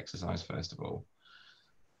show you the exercise first of all.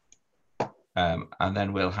 And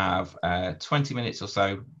then we'll have 20 minutes or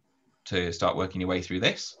so to start working your way through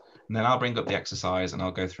this. And then I'll bring up the exercise and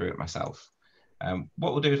I'll go through it myself.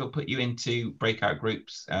 What we'll do is we'll put you into breakout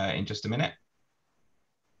groups in just a minute.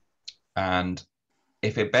 And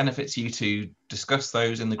if it benefits you to discuss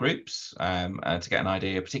those in the groups to get an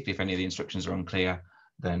idea, particularly if any of the instructions are unclear,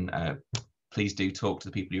 then please do talk to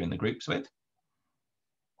the people you're in the groups with.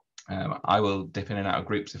 I will dip in and out of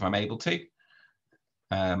groups if I'm able to.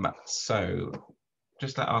 So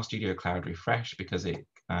just let RStudio Cloud refresh because it,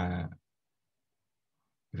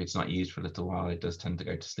 if it's not used for a little while, it does tend to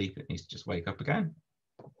go to sleep. It needs to just wake up again.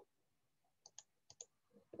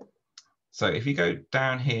 So if you go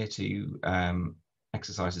down here to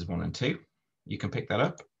exercises 1 and 2, you can pick that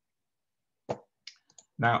up.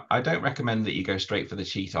 Now, I don't recommend that you go straight for the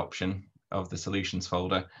cheat option of the solutions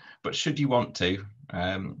folder, but should you want to,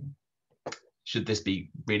 should this be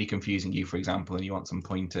really confusing you, for example, and you want some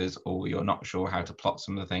pointers or you're not sure how to plot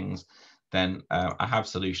some of the things, then I have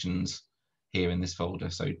solutions here in this folder.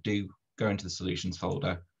 So do go into the solutions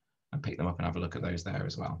folder and pick them up and have a look at those there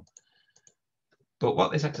as well. But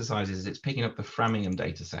what this exercise is it's picking up the Framingham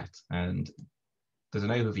data set. And there's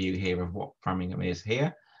an overview here of what Framingham is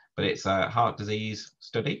here, but it's a heart disease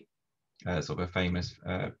study, sort of a famous,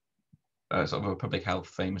 sort of a public health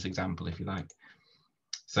famous example, if you like.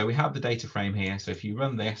 So we have the data frame here. So if you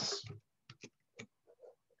run this,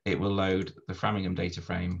 it will load the Framingham data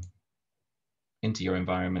frame into your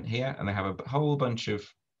environment here. And they have a whole bunch of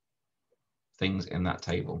things in that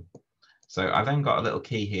table. So I've then got a little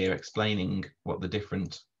key here explaining what the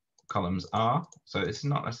different columns are. So it's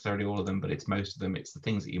not necessarily all of them, but it's most of them. It's the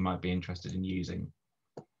things that you might be interested in using.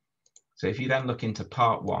 So if you then look into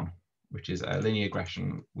part 1, which is a linear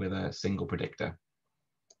regression with a single predictor,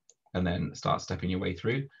 and then start stepping your way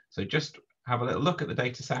through. So just have a little look at the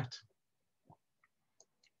data set.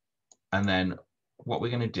 And then what we're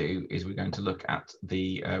going to do is we're going to look at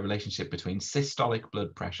the relationship between systolic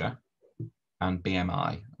blood pressure and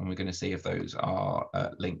BMI, and we're going to see if those are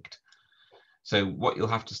linked. So what you'll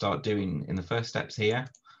have to start doing in the first steps here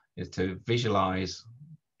is to visualize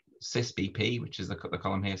sys-BP, which is the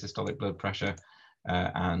column here, systolic blood pressure,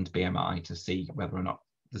 and BMI to see whether or not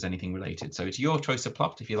there's anything related. So it's your choice of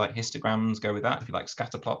plot. If you like histograms, go with that. If you like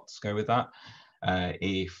scatter plots, go with that.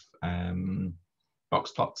 If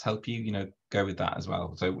box plots help you, go with that as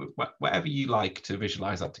well. So whatever you like to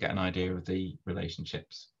visualize that to get an idea of the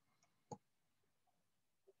relationships.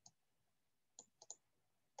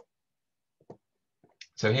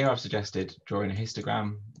 So here I've suggested drawing a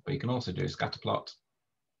histogram, but you can also do a scatter plot.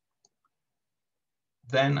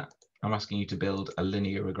 Then I'm asking you to build a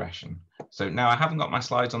linear regression. So now I haven't got my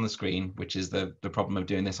slides on the screen, which is the problem of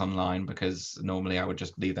doing this online, because normally I would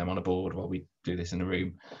just leave them on a board while we do this in a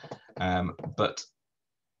room. But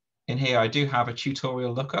in here, I do have a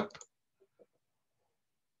tutorial lookup,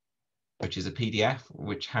 which is a PDF,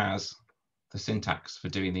 which has the syntax for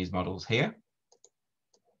doing these models here.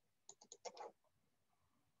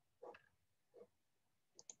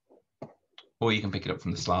 Or you can pick it up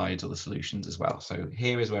from the slides or the solutions as well. So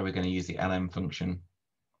here is where we're going to use the LM function.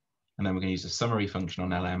 And then we're going to use the summary function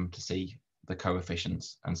on LM to see the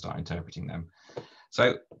coefficients and start interpreting them.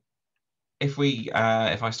 So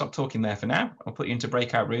if I stop talking there for now, I'll put you into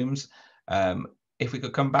breakout rooms. If we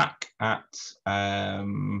could come back at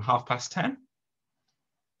 10:30,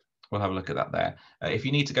 we'll have a look at that there. If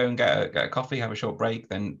you need to go and get a coffee, have a short break,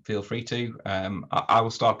 then feel free to. I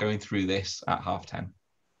will start going through this at 10:30.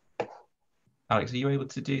 Alex, are you able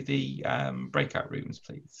to do the breakout rooms,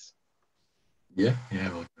 please? Yeah,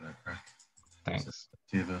 we'll give it a crack. Thanks. So,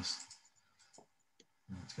 two of us.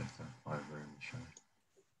 Let's go for 5 rooms, shall we?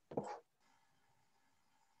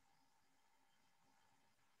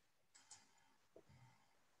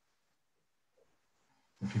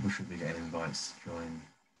 And people should be getting invites to join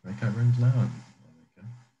breakout rooms now. There we go.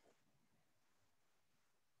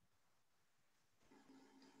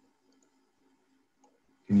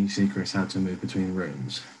 Can you see, Chris, how to move between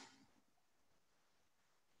rooms?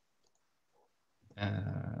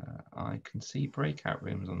 I can see breakout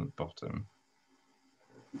rooms on the bottom.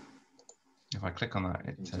 If I click on that,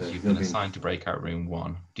 it says you've been assigned to breakout room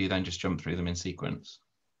 1. Do you then just jump through them in sequence?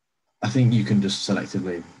 I think you can just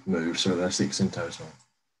selectively move, so there are 6 in total.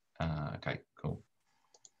 Okay, cool.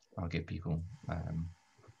 I'll give people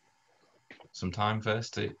some time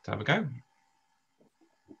first to have a go.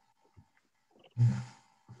 Yeah.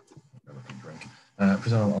 I'll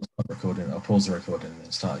stop recording. I'll pause the recording and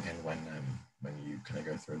then start again when you kind of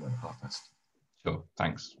go through them at 10:30. Sure,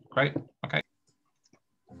 thanks. Great. Okay.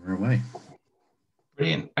 We're away.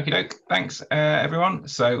 Brilliant. Okay, doke. Thanks, everyone.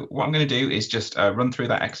 So what I'm going to do is just run through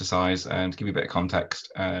that exercise and give you a bit of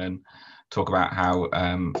context and talk about how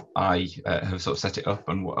I have sort of set it up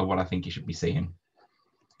and what I think you should be seeing.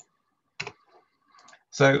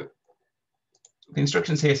 So the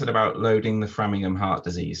instructions here said about loading the Framingham heart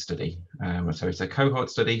disease study. So it's a cohort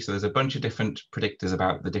study. So there's a bunch of different predictors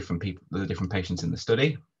about the different people, the different patients in the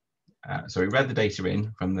study. So we read the data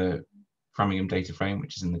in from the Framingham data frame,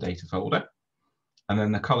 which is in the data folder. And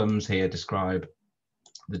then the columns here describe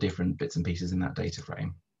the different bits and pieces in that data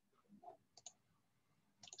frame.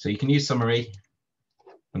 So you can use summary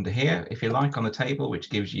under here, if you like, on the table, which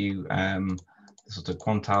gives you the sort of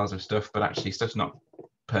quantiles of stuff, but actually stuff's not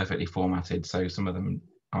perfectly formatted, so some of them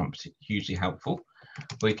aren't hugely helpful.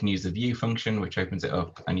 Or you can use the view function, which opens it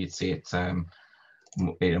up, and you'd see it in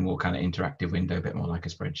a more kind of interactive window, a bit more like a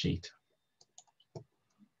spreadsheet.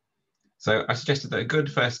 So I suggested that a good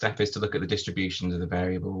first step is to look at the distributions of the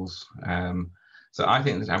variables. So I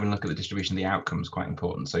think that having a look at the distribution of the outcomes is quite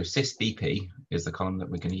important. So sys-BP is the column that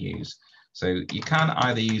we're going to use. So you can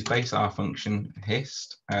either use base R function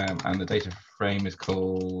hist, and the data frame is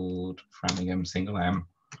called Framingham single M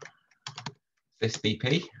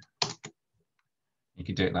sys-BP. You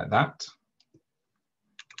can do it like that.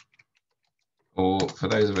 Or for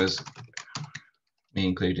those of us, me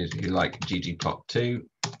included, who like ggplot2,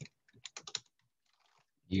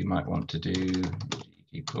 you might want to do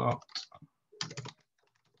ggplot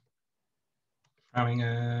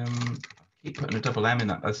Framingham. Keep putting a double M in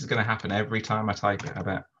that. This is going to happen every time I type it, I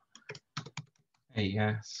bet.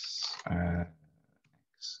 AES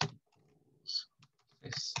X equals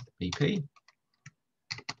this BP.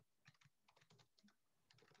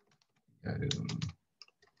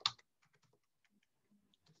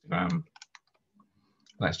 Instagram.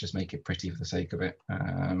 Let's just make it pretty for the sake of it.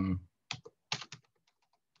 I'm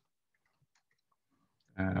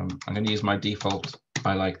going to use my default.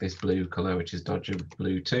 I like this blue color, which is Dodger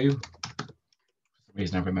Blue 2. For some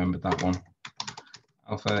reason, I remembered that one.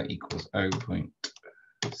 Alpha equals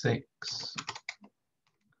 0.6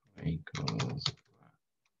 equals,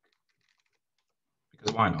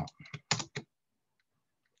 because why not?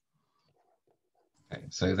 Okay,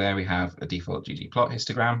 so there we have a default ggplot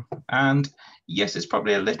histogram. And yes, it's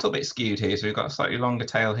probably a little bit skewed here. So we've got a slightly longer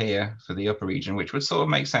tail here for the upper region, which would sort of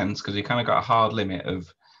make sense because you kind of got a hard limit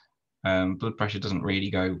of blood pressure doesn't really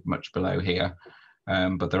go much below here.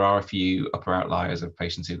 But there are a few upper outliers of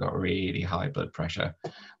patients who've got really high blood pressure.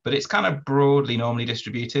 But it's kind of broadly normally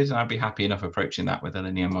distributed, and I'd be happy enough approaching that with a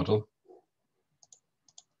linear model.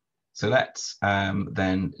 So let's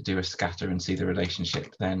then do a scatter and see the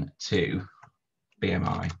relationship then to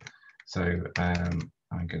BMI. So I'm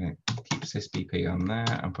going to keep sys-BP on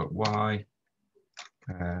there and put Y,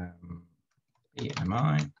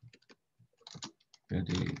 BMI, going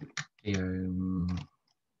to do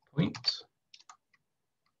point.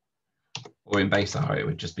 Or in base R, it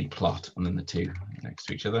would just be plot and then the two next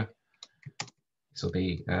to each other. This will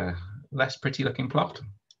be a less pretty looking plot.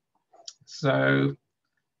 So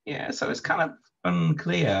yeah, so it's kind of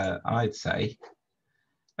unclear, I'd say.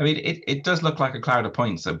 I mean, it does look like a cloud of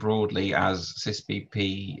points that broadly as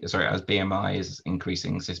sys-BP, sorry, as BMI is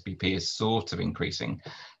increasing, sys-BP is sort of increasing.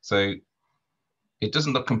 So it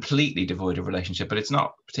doesn't look completely devoid of relationship, but it's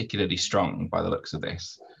not particularly strong by the looks of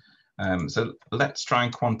this. So let's try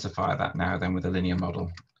and quantify that now then with a linear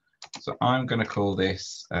model. So I'm going to call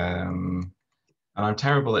this, and I'm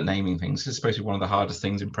terrible at naming things. This is supposed to be one of the hardest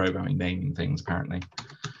things in programming, naming things apparently.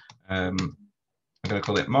 I'm going to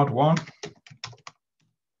call it mod 1. I'm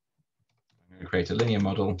going to create a linear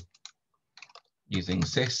model using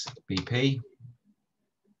sys BP,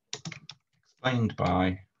 explained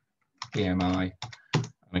by BMI.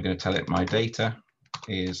 I'm going to tell it my data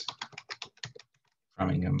is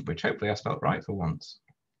Birmingham, which hopefully I spelled right for once.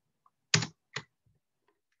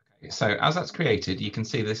 Okay, so as that's created, you can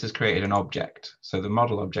see this has created an object. So the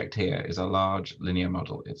model object here is a large linear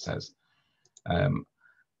model, it says.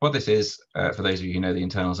 What this is, for those of you who know the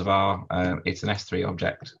internals of R, it's an S3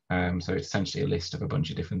 object. So it's essentially a list of a bunch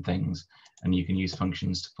of different things, and you can use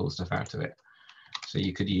functions to pull stuff out of it. So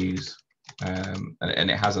you could use, and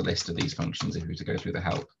it has a list of these functions if we were to go through the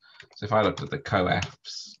help. So if I looked at the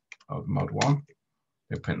coefs of mod 1,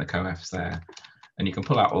 we'll print the coefs there, and you can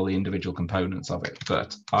pull out all the individual components of it.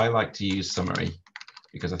 But I like to use summary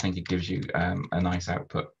because I think it gives you a nice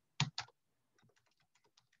output.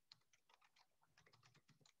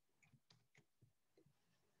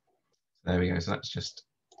 There we go. So let's just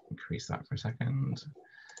increase that for a second.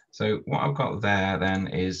 So what I've got there then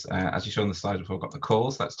is, as you saw on the slide before, I've got the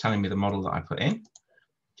calls. That's telling me the model that I put in.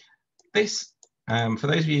 This, for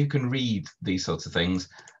those of you who can read these sorts of things,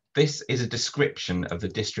 this is a description of the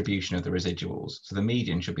distribution of the residuals. So the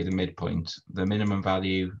median should be the midpoint, the minimum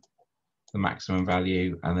value, the maximum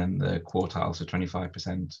value, and then the quartiles, so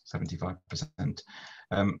 25%, 75%.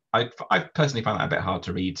 I personally find that a bit hard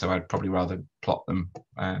to read, so I'd probably rather plot them.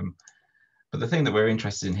 But the thing that we're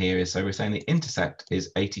interested in here is, so we're saying the intercept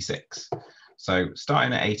is 86. So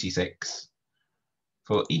starting at 86,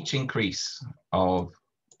 for each increase of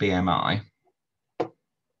BMI,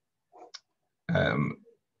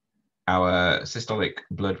 our systolic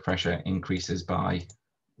blood pressure increases by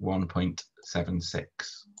 1.76.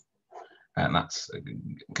 And that's,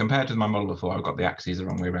 compared to my model before, I've got the axes the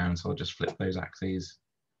wrong way around, so I'll just flip those axes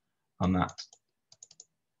on that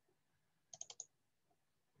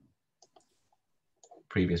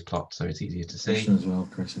previous plot so it's easier to see. Question as well,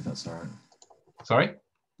 Chris, if that's all right. Sorry?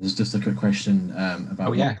 There's just a quick question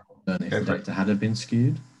about if the data had been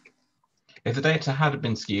skewed. If the data had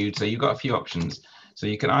been skewed, so you've got a few options. So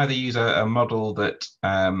you can either use a model that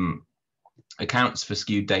accounts for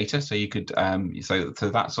skewed data. So you could, so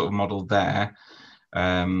that sort of model there,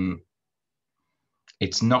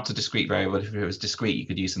 it's not a discrete variable. If it was discrete, you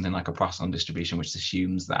could use something like a Poisson distribution, which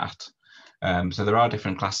assumes that. So there are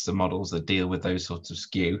different classes of models that deal with those sorts of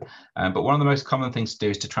skew. But one of the most common things to do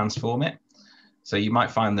is to transform it. So you might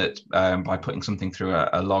find that by putting something through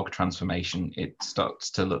a log transformation, it starts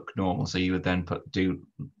to look normal. So you would then do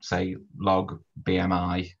say log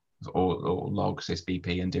BMI or log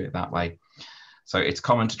sysBP and do it that way. So it's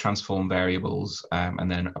common to transform variables and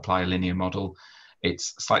then apply a linear model.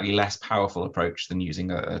 It's a slightly less powerful approach than using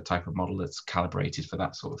a type of model that's calibrated for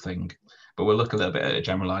that sort of thing. But we'll look a little bit at a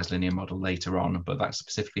generalized linear model later on, but that's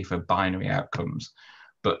specifically for binary outcomes.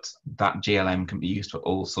 But that GLM can be used for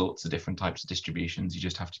all sorts of different types of distributions. You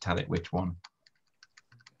just have to tell it which one.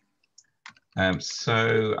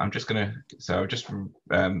 So I'm just going to, so I've just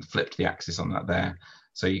flipped the axis on that there.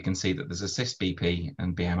 So you can see that there's a sysBP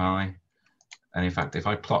and BMI. And in fact, if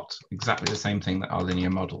I plot exactly the same thing that our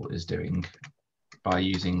linear model is doing by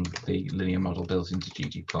using the linear model built into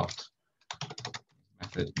ggplot,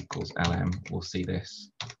 method equals LM, we'll see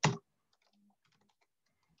this.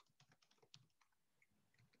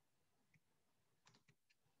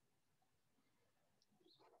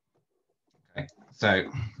 Okay, so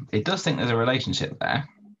it does think there's a relationship there,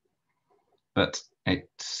 but it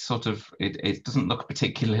sort of, it doesn't look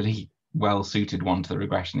particularly well suited one to the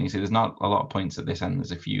regression. You see, there's not a lot of points at this end.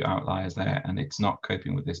 There's a few outliers there, and it's not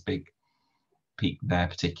coping with this big peak there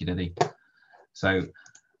particularly. So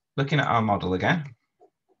looking at our model again,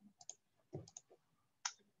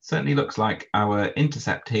 certainly looks like our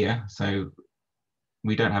intercept here. So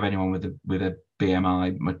we don't have anyone with a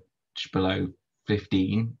BMI much below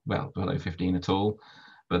 15, well, below 15 at all.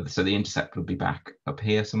 But so the intercept would be back up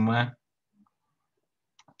here somewhere.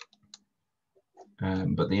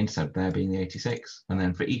 But the intercept there being the 86. And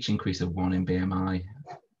then for each increase of 1 in BMI,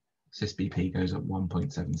 sysBP goes up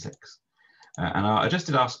 1.76. And our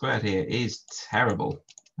adjusted R squared here is terrible.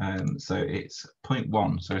 So it's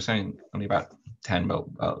 0.1. So we're saying only about 10,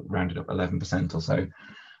 well, rounded up 11% or so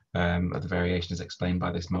of the variation is explained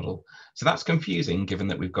by this model. So that's confusing given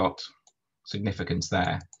that we've got significance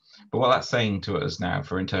there. But what that's saying to us now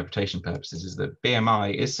for interpretation purposes is that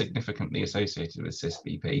BMI is significantly associated with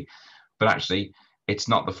cis-BP, but actually it's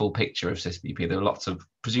not the full picture of cis-BP. There are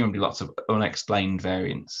presumably lots of unexplained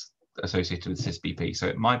variants associated with cis-BP. So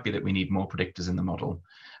it might be that we need more predictors in the model.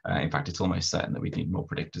 In fact, it's almost certain that we need more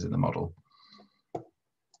predictors in the model.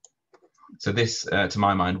 So this, to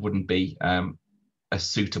my mind, wouldn't be a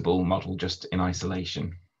suitable model just in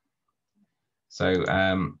isolation. So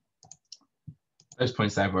those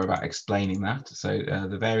points there were about explaining that. So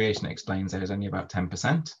the variation it explains there is only about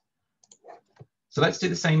 10%. So let's do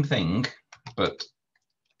the same thing, but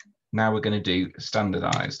now we're going to do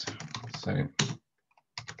standardized. So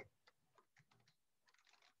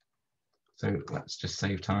let's just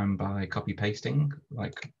save time by copy pasting,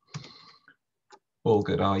 like all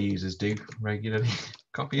good R users do regularly.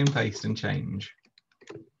 Copy and paste and change.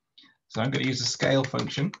 So I'm going to use a scale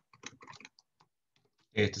function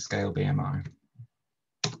here to scale BMI.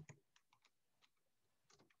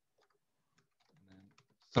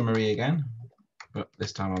 Summary again, but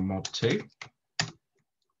this time on mod 2.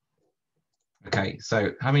 Okay,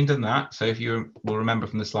 so having done that, so if you will remember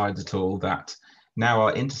from the slides at all that now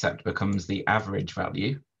our intercept becomes the average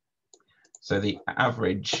value. So the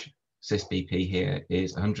average cis-BP here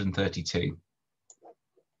is 132.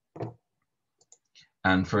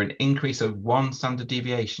 And for an increase of 1 standard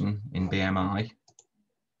deviation in BMI,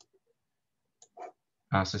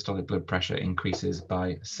 our systolic blood pressure increases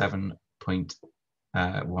by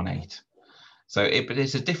 7.18. So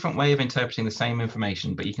it's a different way of interpreting the same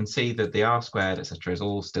information, but you can see that the R squared, etc., is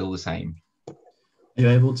all still the same. Are you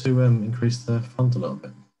able to increase the font a little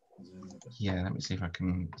bit? Yeah, let me see if I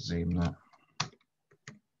can zoom that.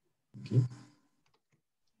 Thank you.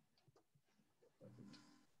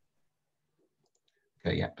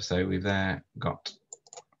 Okay, yeah, so we've there got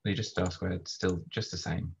the adjusted R squared still just the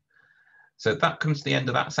same. So that comes to the end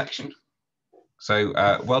of that section. So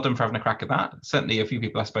well done for having a crack at that. Certainly a few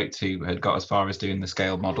people I spoke to had got as far as doing the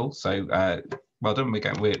scale model. So well done,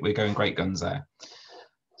 we're going great guns there.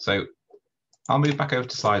 So I'll move back over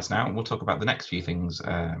to slides now and we'll talk about the next few things.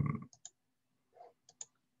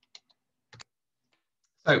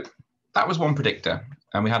 So that was one predictor,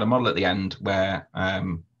 and we had a model at the end where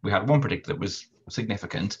we had one predictor that was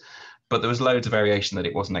significant, but there was loads of variation that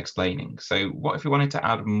it wasn't explaining. So what if we wanted to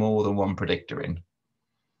add more than one predictor in?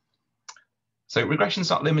 So regression's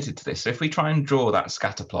not limited to this. So if we try and draw that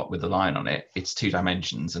scatter plot with the line on it, it's 2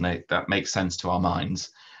 dimensions, and that makes sense to our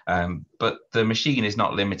minds. But the machine is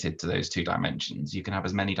not limited to those 2 dimensions. You can have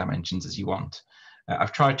as many dimensions as you want.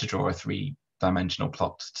 I've tried to draw a 3-dimensional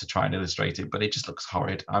plot to try and illustrate it, but it just looks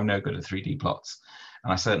horrid. I'm no good at 3D plots,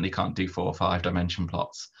 and I certainly can't do 4 or 5-dimension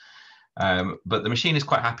plots. But the machine is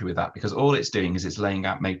quite happy with that because all it's doing is it's laying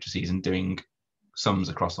out matrices and doing sums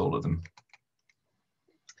across all of them.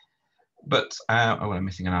 But, oh, I'm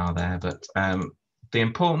missing an R there, but the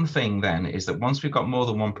important thing then is that once we've got more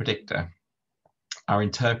than one predictor, our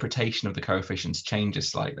interpretation of the coefficients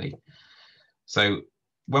changes slightly. So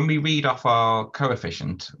when we read off our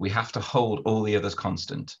coefficient, we have to hold all the others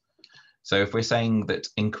constant. So if we're saying that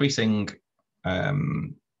increasing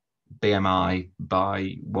BMI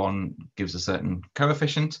by 1 gives a certain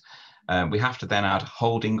coefficient, we have to then add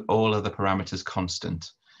holding all other parameters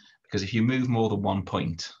constant. Because if you move more than 1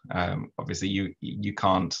 point, obviously you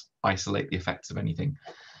can't isolate the effects of anything.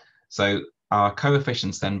 So our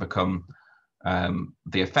coefficients then become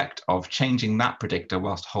the effect of changing that predictor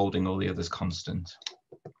whilst holding all the others constant.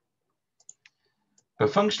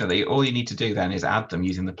 But functionally, all you need to do then is add them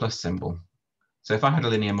using the plus symbol. So if I had a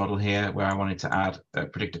linear model here where I wanted to add a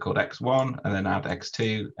predictor called x1 and then add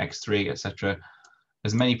x2, x3, etc.,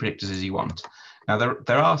 as many predictors as you want. Now,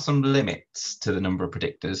 there are some limits to the number of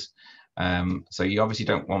predictors. So you obviously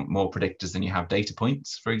don't want more predictors than you have data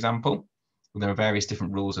points, for example. There are various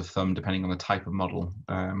different rules of thumb depending on the type of model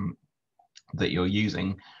that you're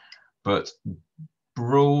using. But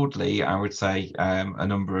broadly, I would say a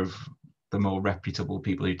number of the more reputable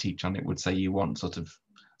people who teach on it would say you want sort of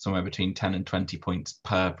somewhere between 10 and 20 points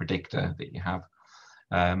per predictor that you have.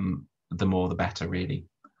 The more, the better, really.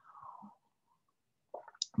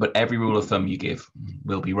 But every rule of thumb you give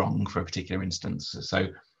will be wrong for a particular instance. So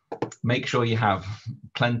make sure you have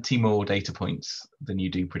plenty more data points than you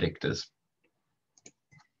do predictors.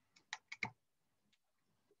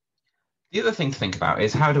 The other thing to think about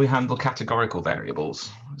is how do we handle categorical variables?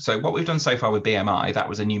 So what we've done so far with BMI, that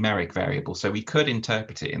was a numeric variable. So we could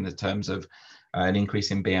interpret it in the terms of an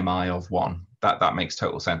increase in BMI of 1. That makes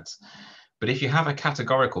total sense. But if you have a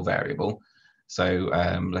categorical variable, so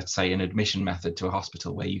let's say an admission method to a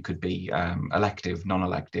hospital where you could be elective,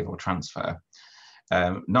 non-elective, or transfer,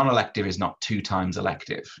 non-elective is not 2 times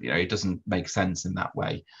elective. It doesn't make sense in that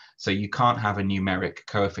way. So you can't have a numeric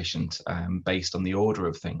coefficient based on the order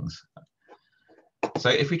of things. So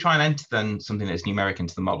if we try and enter then something that's numeric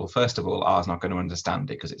into the model, first of all, R is not going to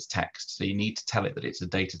understand it because it's text. So you need to tell it that it's a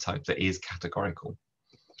data type that is categorical.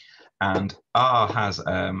 And R has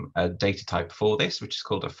a data type for this, which is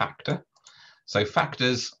called a factor. So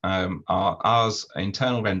factors are R's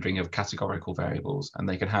internal rendering of categorical variables, and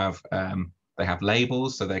they can have they have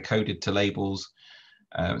labels, so they're coded to labels.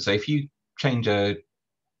 So if you change a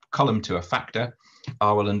column to a factor,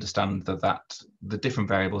 R will understand that the different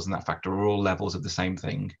variables in that factor are all levels of the same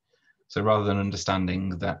thing. So rather than understanding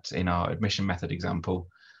that in our admission method example,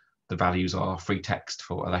 the values are free text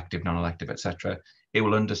for elective, non-elective, etc., it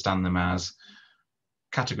will understand them as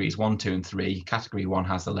categories 1, 2, and 3. Category 1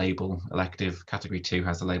 has the label elective, category 2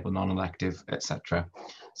 has the label non-elective, etc.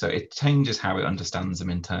 So it changes how it understands them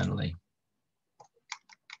internally.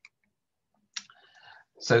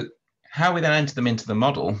 So how we then enter them into the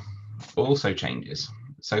model also changes.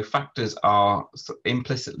 So factors are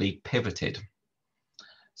implicitly pivoted.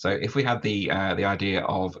 So if we had the idea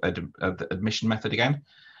of the admission method again,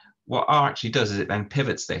 what R actually does is it then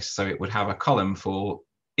pivots this. So it would have a column for,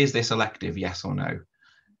 is this elective, yes or no?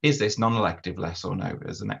 Is this non-elective, yes or no,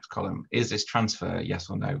 as the next column? Is this transfer, yes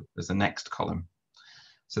or no, as the next column?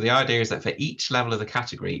 So the idea is that for each level of the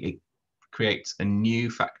category, it creates a new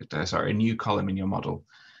factor, sorry, a new column in your model.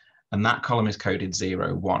 And that column is coded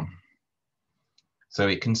 0, 1. So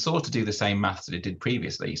it can sort of do the same maths that it did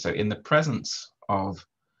previously. So in the presence of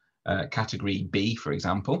category B, for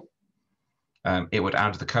example, it would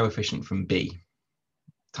add the coefficient from B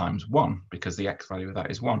times 1, because the x value of that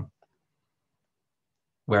is 1.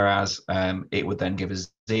 Whereas it would then give us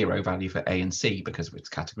 0 value for A and C because it's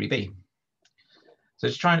category B. So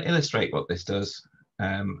to try and illustrate what this does,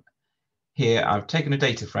 here I've taken a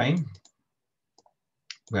data frame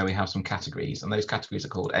where we have some categories, and those categories are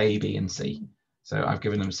called A, B, and C. So I've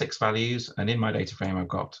given them 6 values, and in my data frame I've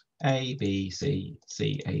got A, B, C,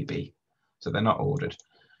 C, A, B. So they're not ordered.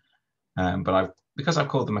 But because I've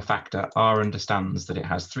called them a factor, R understands that it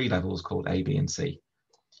has 3 levels called A, B, and C.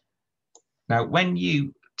 Now, when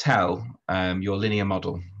you tell your linear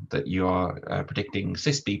model that you are predicting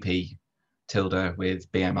cis-BP tilde with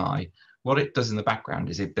BMI, what it does in the background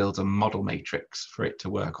is it builds a model matrix for it to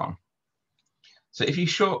work on. So if you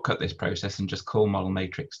shortcut this process and just call model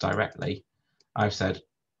matrix directly, I've said,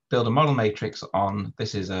 build a model matrix on,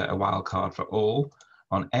 this is a wildcard for all,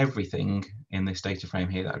 on everything in this data frame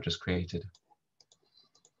here that I've just created.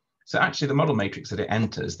 So actually the model matrix that it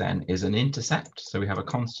enters then is an intercept. So we have a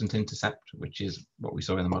constant intercept, which is what we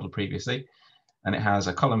saw in the model previously. And it has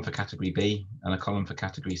a column for category B and a column for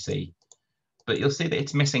category C. But you'll see that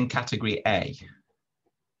it's missing category A.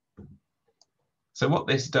 So what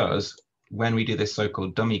this does when we do this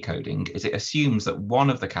so-called dummy coding is it assumes that one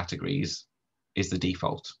of the categories is the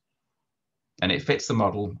default. And it fits the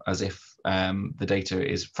model as if the data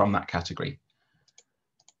is from that category.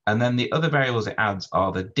 And then the other variables it adds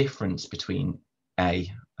are the difference between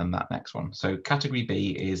A and that next one. So category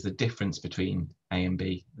B is the difference between A and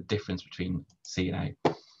B, the difference between C and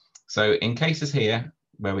A. So in cases here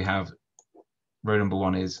where we have row number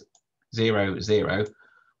 1 is 0, 0,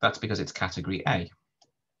 that's because it's category A.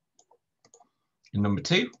 In number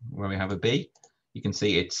 2, where we have a B, you can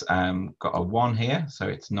see it's got a 1 here, so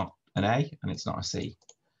it's not an A and it's not a C.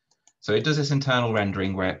 So it does this internal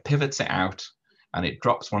rendering where it pivots it out and it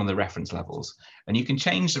drops one of the reference levels. And you can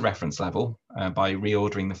change the reference level by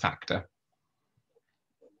reordering the factor.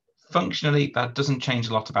 Functionally, that doesn't change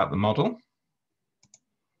a lot about the model.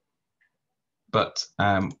 But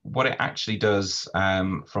what it actually does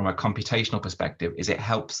from a computational perspective is it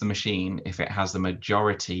helps the machine if it has the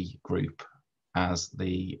majority group as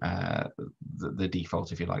the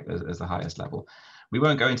default, if you like, as the highest level. We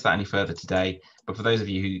won't go into that any further today, but for those of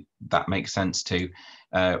you who that makes sense to,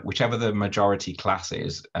 whichever the majority class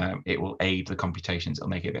is, it will aid the computations. It'll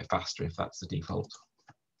make it a bit faster if that's the default.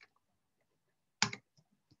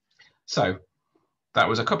 So that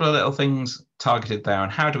was a couple of little things targeted there on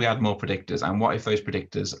how do we add more predictors and what if those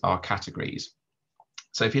predictors are categories.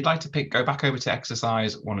 So if you'd like to go back over to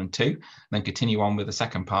exercise 1 and 2, then continue on with the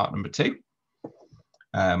second part, number 2.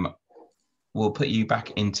 We'll put you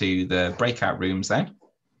back into the breakout rooms then,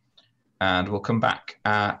 and we'll come back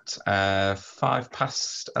at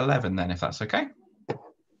 11:05 then, if that's okay.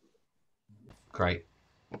 Great.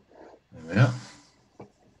 There we are.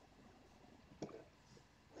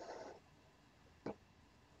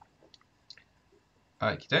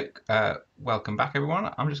 Okie doke. Welcome back,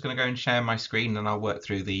 everyone. I'm just going to go and share my screen, and I'll work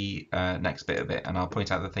through the next bit of it, and I'll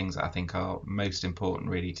point out the things that I think are most important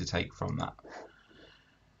really to take from that.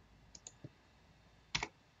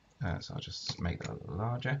 So I'll just make that a little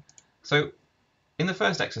larger. So in the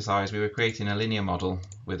first exercise, we were creating a linear model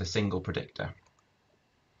with a single predictor.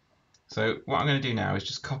 So what I'm going to do now is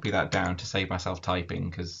just copy that down to save myself typing,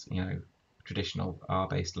 because, you know, traditional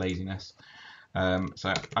R-based laziness.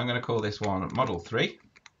 So I'm going to call this one Model 3.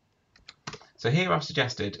 So here I've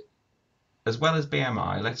suggested, as well as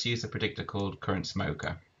BMI, let's use a predictor called current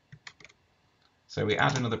smoker. So we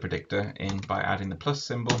add another predictor in by adding the plus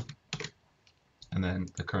symbol and then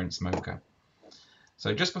the current smoker.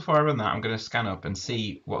 So just before I run that, I'm going to scan up and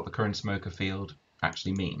see what the current smoker field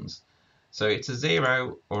actually means. So it's a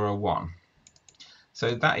 0 or a 1.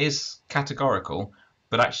 So that is categorical,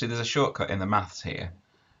 but actually there's a shortcut in the maths here.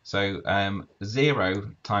 So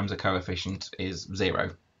 0 times a coefficient is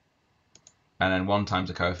 0, and then 1 times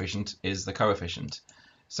a coefficient is the coefficient.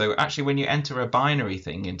 So actually when you enter a binary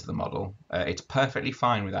thing into the model, it's perfectly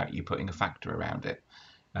fine without you putting a factor around it.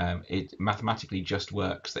 It mathematically just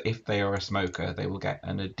works that if they are a smoker, they will get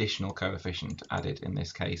an additional coefficient added in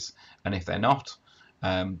this case, and if they're not,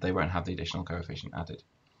 they won't have the additional coefficient added.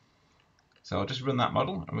 So I'll just run that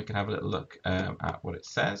model and we can have a little look at what it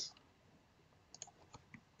says.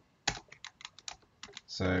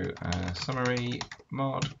 So summary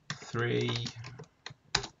mod 3.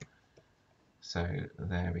 So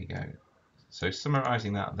there we go. So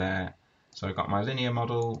summarizing that there, so I've got my linear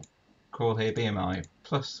model call here BMI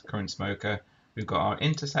plus current smoker. We've got our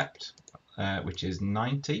intercept, which is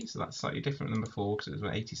 90, so that's slightly different than before because it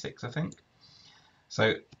was 86, I think.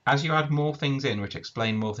 So as you add more things in which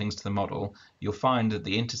explain more things to the model, you'll find that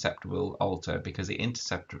the intercept will alter because the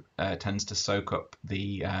intercept tends to soak up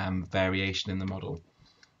the variation in the model.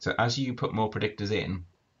 So as you put more predictors in,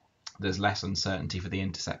 there's less uncertainty for the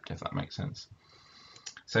intercept, if that makes sense.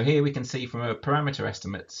 So here we can see from a parameter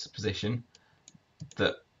estimates position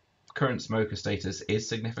that current smoker status is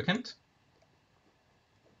significant,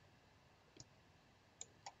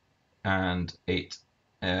 and it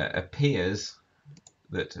appears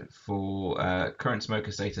that for current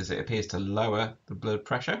smoker status it appears to lower the blood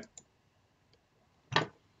pressure,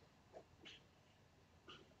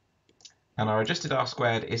 and our adjusted R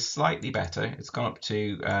squared is slightly better. It's gone up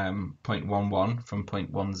to 0.11 from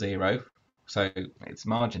 0.10, so it's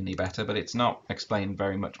marginally better, but it's not explained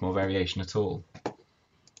very much more variation at all.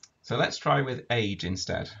 So let's try with age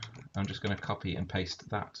instead. I'm just going to copy and paste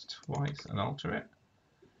that twice and alter it.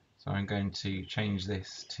 So I'm going to change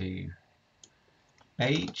this to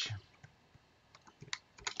age.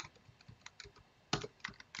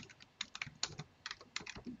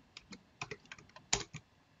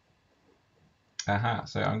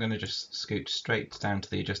 So I'm going to just scoot straight down to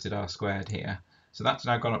the adjusted R squared here. So that's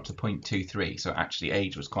now gone up to 0.23, so actually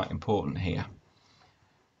age was quite important here.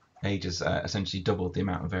 Age has essentially doubled the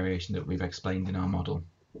amount of variation that we've explained in our model.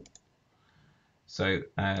 So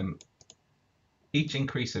each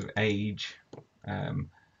increase of age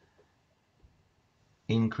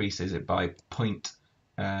increases it by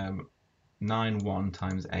 0.91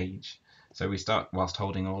 times age. So we start whilst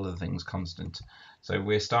holding all of the things constant. So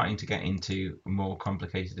we're starting to get into more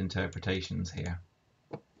complicated interpretations here.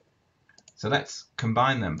 So let's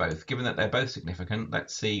combine them both. Given that they're both significant,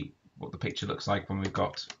 let's see what the picture looks like when we've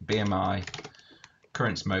got BMI,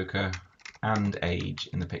 current smoker, and age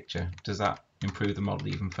in the picture. Does that improve the model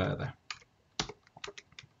even further?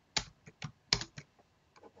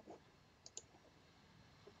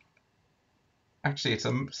 Actually, it's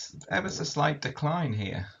ever so slight decline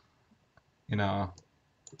here in our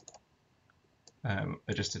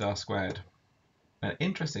adjusted R squared.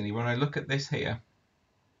 Interestingly, when I look at this here,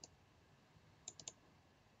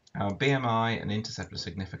 our BMI and intercept are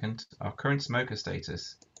significant. Our current smoker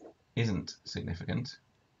status isn't significant,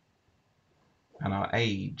 and our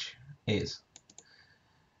age is.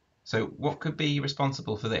 So what could be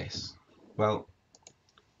responsible for this? Well,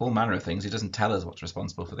 all manner of things. It doesn't tell us what's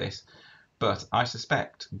responsible for this, but I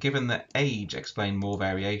suspect, given that age explained more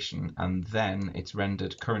variation and then it's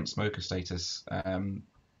rendered current smoker status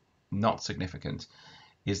not significant,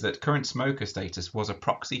 is that current smoker status was a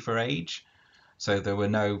proxy for age. So there were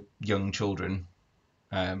no young children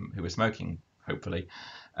who were smoking, hopefully.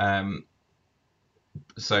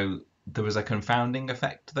 So there was a confounding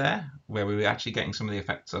effect there, where we were actually getting some of the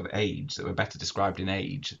effects of age that were better described in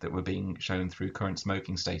age that were being shown through current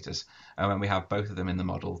smoking status. And when we have both of them in the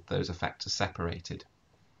model, those effects are separated.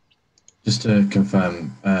 Just to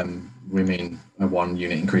confirm, we mean a 1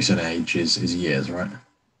 unit increase in age is years, right?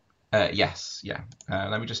 Yes, yeah.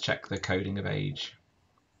 Let me just check the coding of age.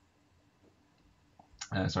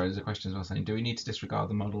 Sorry, there's a question as well saying, do we need to disregard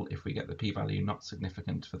the model if we get the p-value not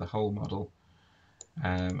significant for the whole model,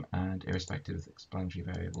 and irrespective of explanatory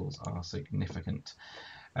variables are significant?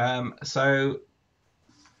 So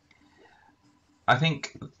I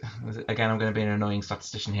think, again, I'm going to be an annoying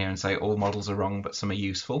statistician here and say all models are wrong, but some are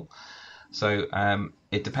useful. So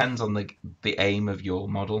it depends on the aim of your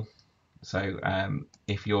model. So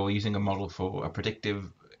if you're using a model for a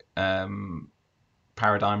predictive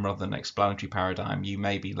paradigm rather than an explanatory paradigm, you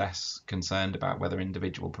may be less concerned about whether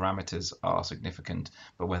individual parameters are significant,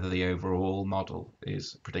 but whether the overall model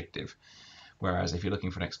is predictive. Whereas if you're looking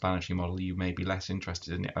for an explanatory model, you may be less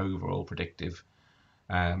interested in the overall predictive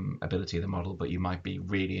ability of the model, but you might be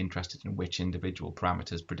really interested in which individual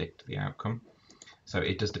parameters predict the outcome. So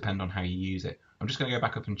it does depend on how you use it. I'm just going to go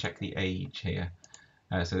back up and check the age here.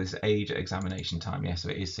 So this age at examination time, yes, so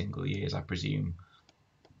it is single years, I presume.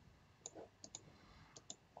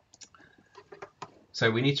 So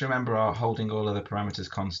we need to remember our holding all other parameters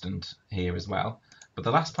constant here as well. But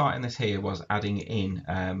the last part in this here was adding in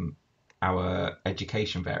our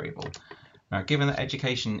education variable. Now, given that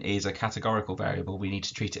education is a categorical variable, we need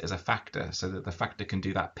to treat it as a factor so that the factor can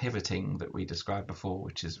do that pivoting that we described before,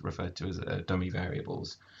 which is referred to as dummy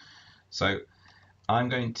variables. So I'm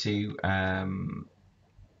going to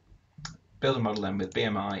build a model then with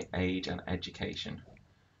BMI, age, and education.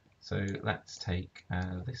 So let's take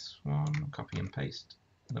this one, copy and paste,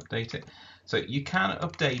 and update it. So you can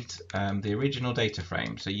update the original data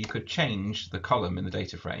frame. So you could change the column in the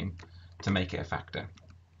data frame to make it a factor.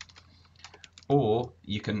 Or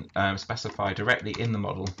you can specify directly in the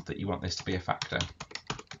model that you want this to be a factor.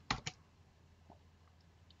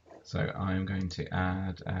 So I'm going to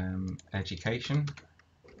add education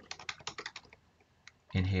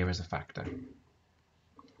in here as a factor.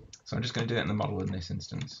 So I'm just going to do that in the model in this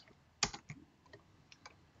instance.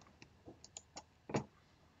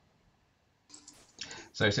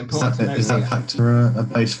 So it's important to note is that factor a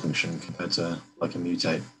base function compared to like a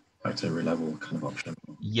mutate factor level kind of option?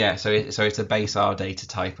 Yeah, so it's a base R data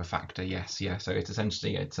type of factor. Yes, yeah. So it's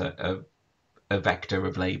essentially a vector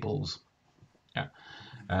of labels.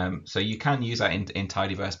 Yeah. So you can use that in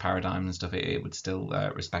tidyverse paradigms and stuff. It would still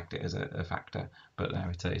respect it as a factor, but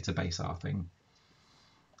no, it's a base R thing.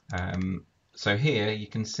 So here you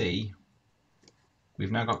can see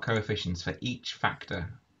we've now got coefficients for each factor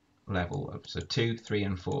level, so 2, 3,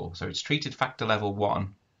 and 4. So it's treated factor level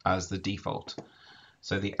 1 as the default.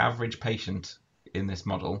 So the average patient in this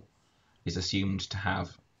model is assumed to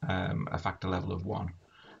have a factor level of 1.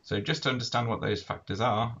 So just to understand what those factors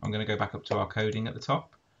are, I'm going to go back up to our coding at the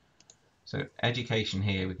top. So education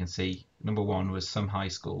here, we can see number 1 was some high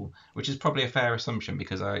school, which is probably a fair assumption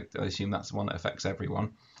because I assume that's the one that affects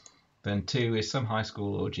everyone. Then 2 is some high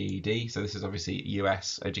school or GED, so this is obviously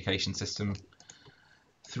US education system.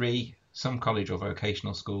 3, some college or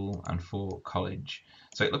vocational school, and 4, college.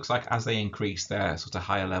 So it looks like as they increase their sort of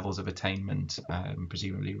higher levels of attainment,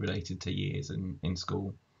 presumably related to years in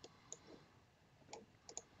school.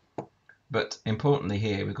 But importantly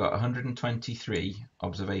here, we've got 123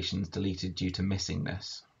 observations deleted due to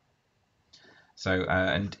missingness. So,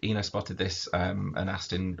 and Ina spotted this and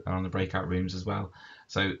asked on the breakout rooms as well.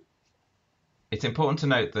 So it's important to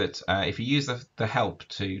note that if you use the help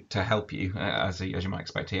to help you, as you might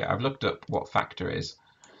expect here, I've looked up what factor is,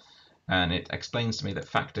 and it explains to me that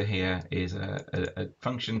factor here is a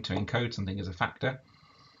function to encode something as a factor,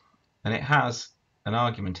 and it has an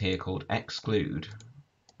argument here called exclude,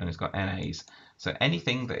 and it's got NAs. So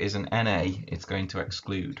anything that is an NA, it's going to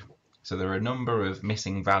exclude. So there are a number of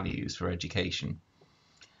missing values for education.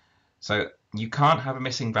 So you can't have a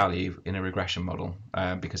missing value in a regression model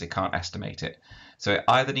because it can't estimate it. So it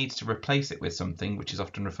either needs to replace it with something, which is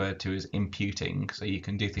often referred to as imputing. So you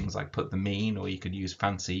can do things like put the mean, or you could use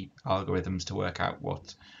fancy algorithms to work out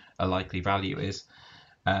what a likely value is.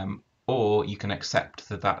 Or you can accept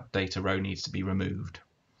that that data row needs to be removed.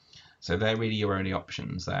 So they're really your only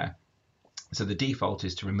options there. So the default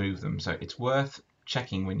is to remove them. So it's worth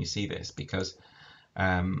checking when you see this because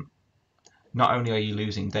not only are you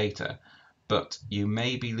losing data, but you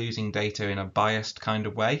may be losing data in a biased kind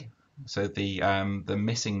of way. So the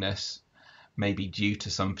missingness may be due to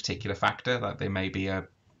some particular factor, like there may be an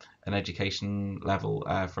education level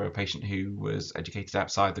for a patient who was educated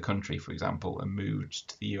outside the country, for example, and moved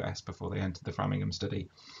to the US before they entered the Framingham study.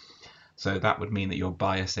 So that would mean that you're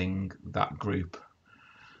biasing that group.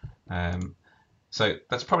 So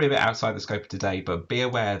that's probably a bit outside the scope of today, but be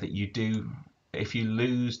aware that you do, if you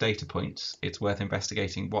lose data points, it's worth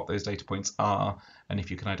investigating what those data points are and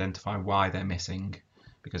if you can identify why they're missing,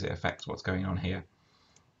 because it affects what's going on here.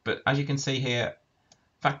 But as you can see here,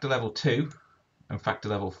 factor level 2 and factor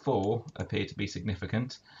level 4 appear to be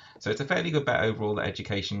significant. So it's a fairly good bet overall that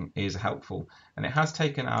education is helpful, and it has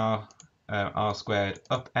taken our R squared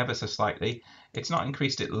up ever so slightly. It's not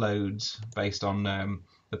increased it loads based on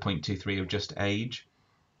the 0.23 of just age,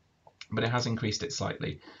 but it has increased it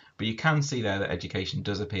slightly. But you can see there that education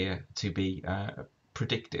does appear to be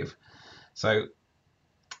predictive. So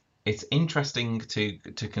it's interesting to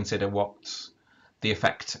consider what the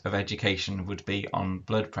effect of education would be on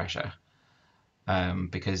blood pressure,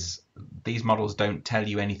 because these models don't tell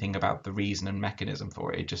you anything about the reason and mechanism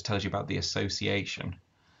for it. It just tells you about the association.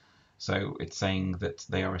 So it's saying that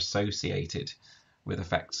they are associated with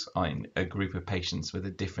effects on a group of patients with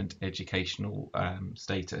a different educational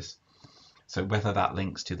status. So whether that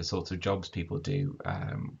links to the sorts of jobs people do,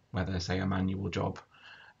 whether, say, a manual job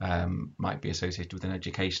might be associated with an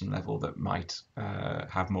education level that might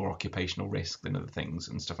have more occupational risk than other things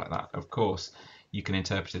and stuff like that. Of course, you can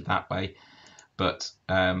interpret it that way, but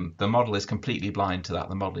the model is completely blind to that.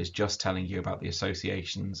 The model is just telling you about the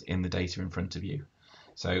associations in the data in front of you.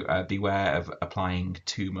 So beware of applying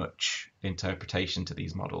too much interpretation to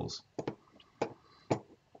these models.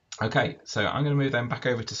 Okay, so I'm going to move then back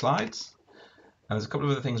over to slides. And there's a couple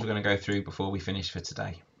of other things we're going to go through before we finish for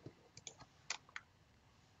today.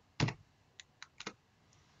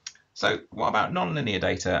 So what about nonlinear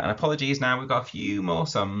data? And apologies, now we've got a few more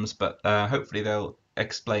sums, but hopefully they'll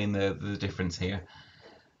explain the difference here.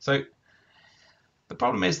 So the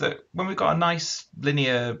problem is that when we've got a nice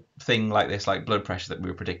linear thing like this, like blood pressure that we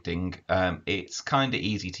were predicting, it's kind of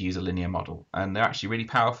easy to use a linear model, and they're actually really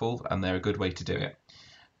powerful and they're a good way to do it.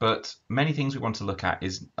 But many things we want to look at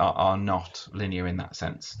are not linear in that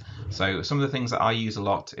sense. So some of the things that I use a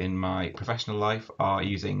lot in my professional life are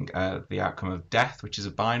using the outcome of death, which is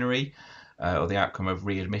a binary, or the outcome of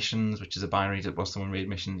readmissions, which is a binary. Was someone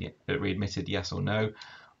readmitted, yes or no,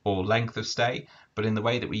 or length of stay. But in the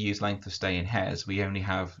way that we use length of stay in HES, we only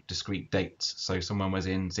have discrete dates. So someone was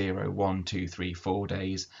in 0, 1, 2, 3, 4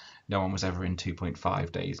 days. No one was ever in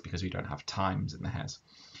 2.5 days because we don't have times in the HES.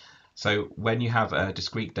 So when you have a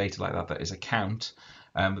discrete data like that is a count,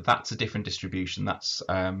 that's a different distribution. That's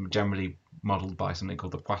generally modeled by something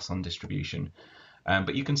called the Poisson distribution.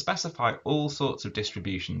 But you can specify all sorts of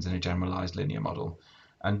distributions in a generalized linear model.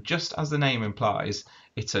 And just as the name implies,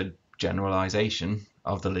 it's a generalization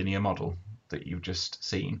of the linear model that you've just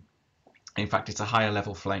seen. In fact, it's a higher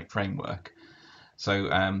level framework. So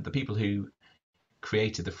the people who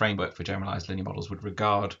created the framework for generalized linear models would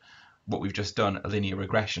regard what we've just done, a linear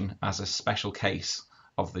regression, as a special case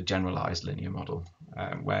of the generalized linear model,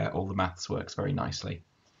 where all the maths works very nicely.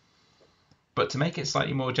 But to make it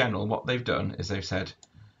slightly more general, what they've done is they've said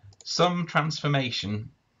some transformation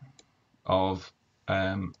of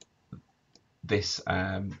this,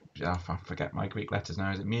 I forget my Greek letters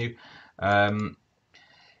now, is it mu?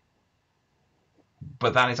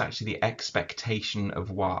 But that is actually the expectation of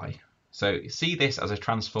y. So see this as a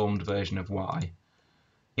transformed version of y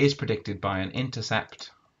is predicted by an intercept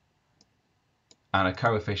and a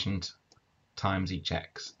coefficient times each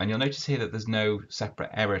x. And you'll notice here that there's no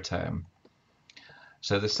separate error term.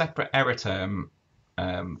 So the separate error term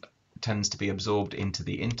tends to be absorbed into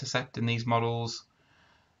the intercept in these models,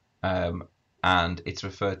 and it's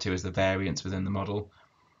referred to as the variance within the model.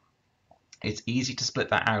 It's easy to split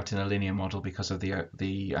that out in a linear model because of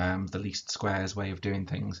the least squares way of doing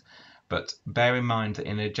things. But bear in mind that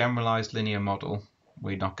in a generalized linear model,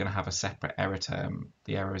 we're not going to have a separate error term.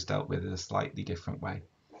 The error is dealt with in a slightly different way.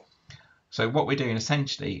 So what we're doing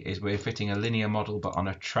essentially is we're fitting a linear model but on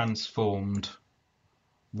a transformed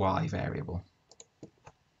y variable.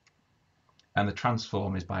 And the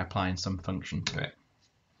transform is by applying some function to it.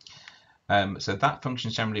 So that function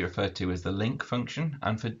is generally referred to as the link function.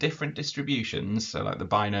 And for different distributions, so like the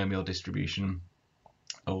binomial distribution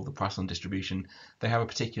or the Poisson distribution, they have a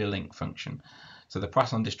particular link function. So the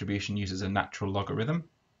Poisson distribution uses a natural logarithm,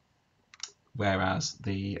 whereas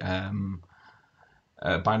the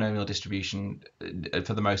binomial distribution,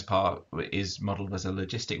 for the most part, is modeled as a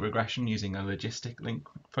logistic regression using a logistic link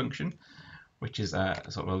function, which is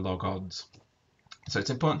sort of a log odds. So it's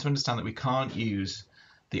important to understand that we can't use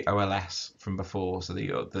the OLS from before, so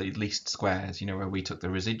the least squares, you know, where we took the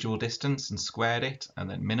residual distance and squared it and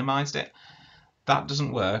then minimized it. That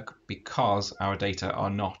doesn't work because our data are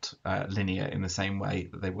not linear in the same way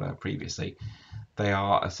that they were previously. They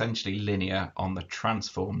are essentially linear on the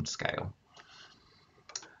transformed scale.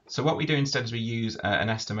 So what we do instead is we use an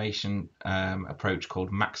estimation approach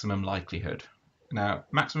called maximum likelihood. Now,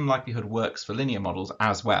 maximum likelihood works for linear models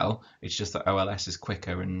as well. It's just that OLS is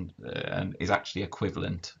quicker and is actually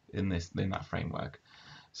equivalent in that framework.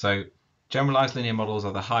 So generalized linear models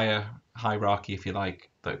are the higher hierarchy, if you like,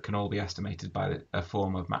 that can all be estimated by a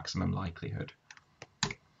form of maximum likelihood.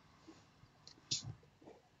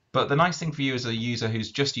 But the nice thing for you as a user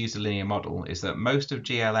who's just used a linear model is that most of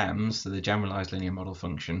GLMs, so the generalized linear model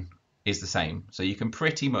function, is the same. So you can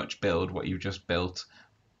pretty much build what you've just built,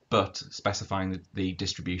 but specifying the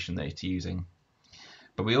distribution that it's using.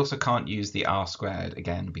 But we also can't use the R squared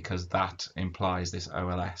again, because that implies this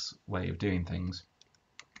OLS way of doing things.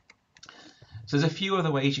 So there's a few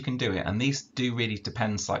other ways you can do it, and these do really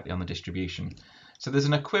depend slightly on the distribution. So there's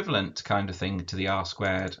an equivalent kind of thing to the R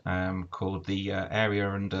squared called the area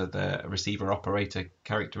under the receiver operator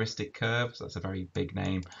characteristic curve. So that's a very big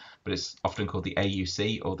name, but it's often called the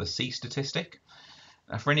AUC, or the C statistic.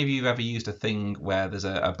 For any of you who've ever used a thing where there's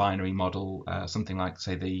a binary model, something like,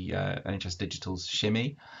 say, the NHS Digital's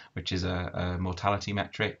Shimmy, which is a mortality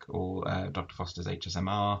metric, or Dr. Foster's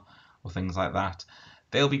HSMR, or things like that,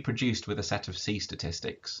 they'll be produced with a set of C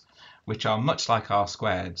statistics, which are much like R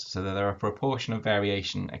squared, so that they're a proportion of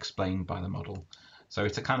variation explained by the model. So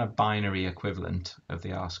it's a kind of binary equivalent of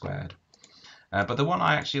the R squared. But the one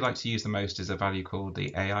I actually like to use the most is a value called the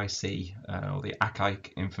AIC, or the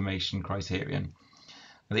Achaik Information Criterion.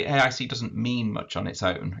 Now, the AIC doesn't mean much on its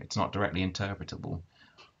own, it's not directly interpretable,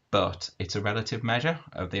 but it's a relative measure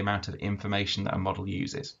of the amount of information that a model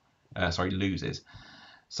loses.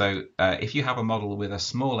 So if you have a model with a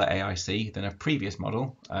smaller AIC than a previous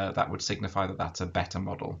model, that would signify that that's a better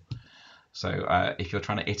model. So if you're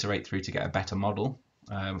trying to iterate through to get a better model,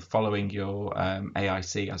 following your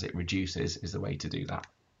AIC as it reduces is the way to do that.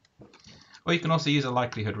 Or you can also use a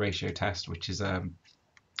likelihood ratio test, which is a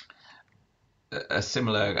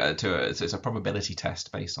similar it's a probability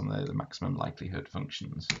test based on the maximum likelihood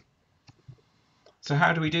functions. So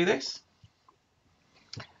how do we do this?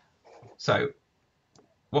 So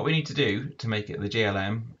what we need to do to make it the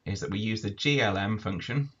GLM is that we use the GLM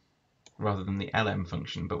function rather than the LM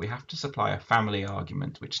function, but we have to supply a family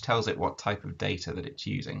argument which tells it what type of data that it's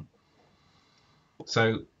using.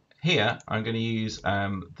 So here I'm going to use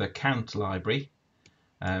the count library,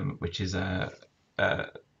 which is an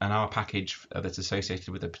R package that's associated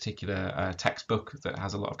with a particular textbook that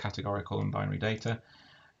has a lot of categorical and binary data.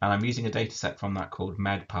 And I'm using a data set from that called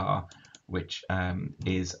medpar, which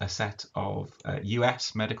is a set of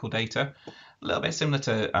US medical data, a little bit similar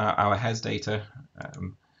to our HES data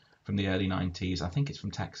from the early 90s. I think it's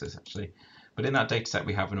from Texas, actually. But in that data set,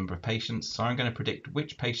 we have a number of patients. So I'm going to predict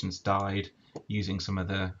which patients died using some of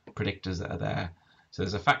the predictors that are there. So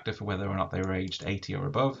there's a factor for whether or not they were aged 80 or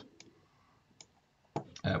above,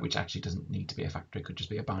 which actually doesn't need to be a factor. It could just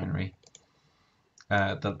be a binary.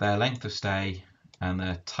 Their length of stay, and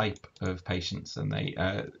the type of patients, and they,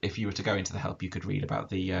 if you were to go into the help, you could read about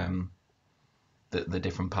the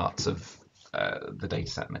different parts of the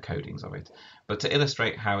dataset and the codings of it. But to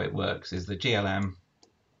illustrate how it works is the GLM,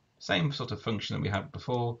 same sort of function that we had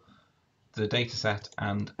before, the dataset,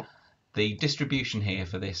 and the distribution here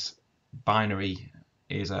for this binary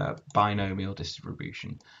is a binomial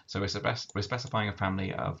distribution. So we're specifying a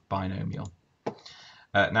family of binomial.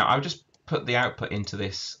 Now I'll just put the output into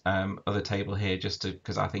this other table here just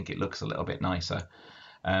because I think it looks a little bit nicer,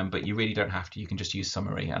 but you really don't have to. You can just use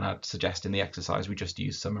summary, and I'd suggest in the exercise we just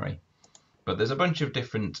use summary. But there's a bunch of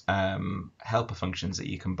different helper functions that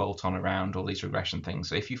you can bolt on around all these regression things.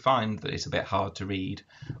 So if you find that it's a bit hard to read,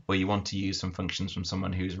 or you want to use some functions from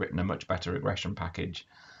someone who's written a much better regression package,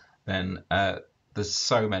 then there's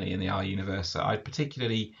so many in the R universe. So I'd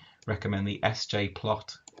particularly recommend the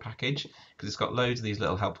sjplot package, because it's got loads of these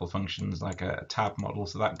little helpful functions like a tab model.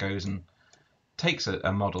 So that goes and takes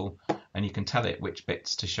a model, and you can tell it which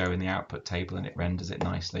bits to show in the output table, and it renders it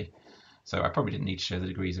nicely. So I probably didn't need to show the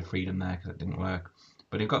degrees of freedom there because it didn't work.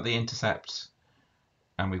 But we've got the intercepts,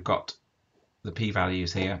 and we've got the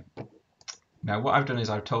p-values here. Now what I've done is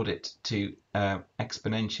I've told it to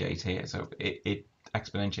exponentiate here, so it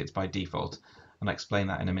exponentiates by default, and I'll explain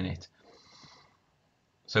that in a minute.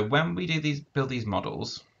 So when we build these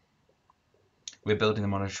models, we're building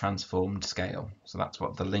them on a transformed scale. So that's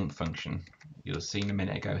what the link function you'll see in a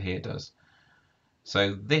minute ago here does.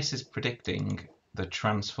 So this is predicting the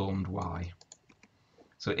transformed y.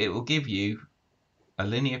 So it will give you a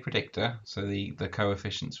linear predictor, so the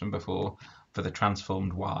coefficients from before, for the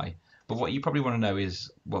transformed y. But what you probably want to know is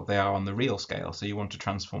what they are on the real scale, so you want to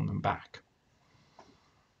transform them back.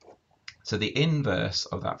 So the inverse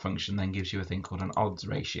of that function then gives you a thing called an odds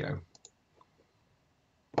ratio.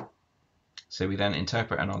 So we then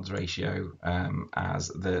interpret an odds ratio as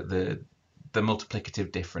the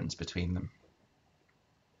multiplicative difference between them.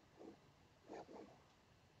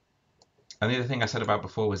 And the other thing I said about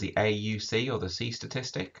before was the AUC, or the C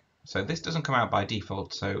statistic. So this doesn't come out by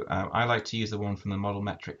default, so I like to use the one from the model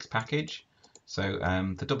metrics package. So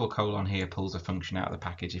the double colon here pulls a function out of the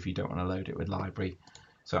package if you don't want to load it with library.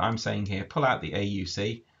 So I'm saying here, pull out the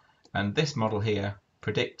AUC, and this model here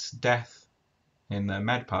predicts death in the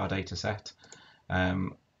MedPAR dataset,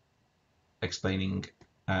 explaining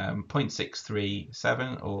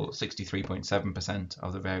 0.637 or 63.7%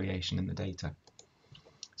 of the variation in the data.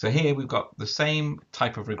 So here we've got the same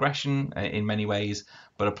type of regression in many ways,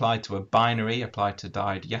 but applied to a binary, applied to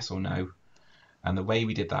died yes or no. And the way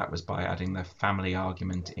we did that was by adding the family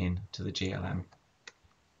argument in to the GLM.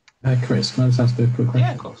 Chris, can I just ask a quick question?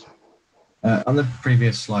 Yeah, of course. On the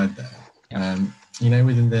previous slide there, Yeah. you know,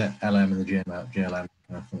 within the LM and the GLM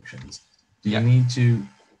kind of functions, do you Yeah. need to,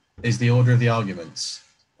 is the order of the arguments,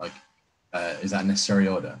 like, is that a necessary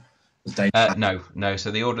order? No. So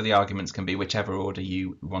the order of the arguments can be whichever order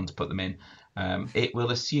you want to put them in. It will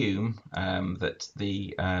assume that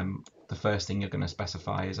the first thing you're going to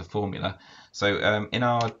specify is a formula. So in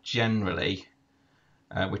R generally,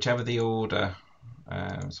 whichever the order,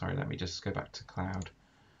 sorry, let me just go back to cloud.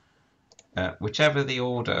 Whichever the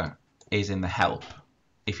order is in the help,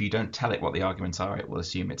 if you don't tell it what the arguments are, it will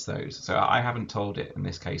assume it's those. So I haven't told it in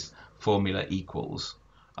this case formula equals.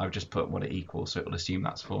 I've just put what it equals, so it will assume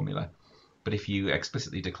that's formula. But if you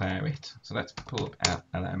explicitly declare it, so let's pull up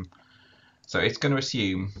LM. So it's going to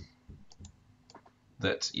assume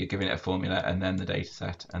that you're giving it a formula and then the data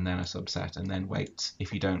set and then a subset and then weights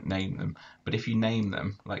if you don't name them. But if you name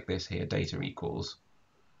them like this here, data equals,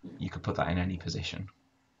 you could put that in any position.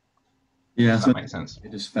 Yeah, Does that make sense?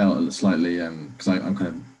 It just felt slightly, because I'm kind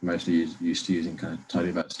of mostly used to using kind of tidy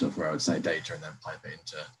about stuff where I would say data and then pipe it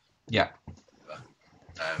into. Yeah.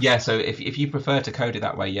 Yeah, so if you prefer to code it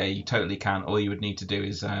that way, yeah, you totally can. All you would need to do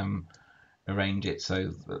is arrange it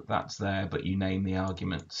so that that's there, but you name the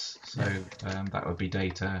arguments. So that would be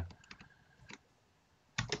data,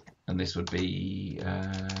 and this would be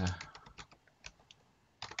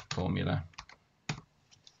formula.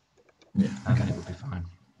 Yeah, and then it would be fine.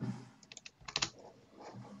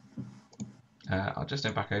 I'll just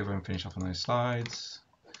go back over and finish off on those slides.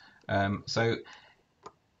 So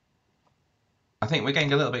I think we're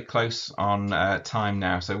getting a little bit close on time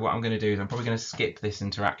now. So what I'm going to do is I'm probably going to skip this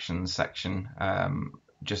interactions section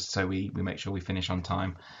just so we make sure we finish on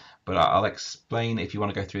time. But I'll explain, if you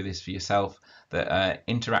want to go through this for yourself, that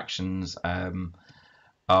interactions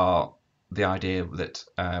are the idea that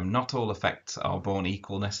not all effects are born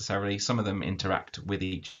equal necessarily. Some of them interact with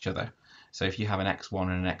each other. So if you have an x1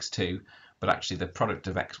 and an x2, but actually the product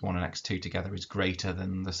of x1 and x2 together is greater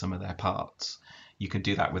than the sum of their parts, you could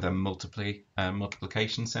do that with a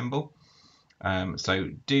multiplication symbol. So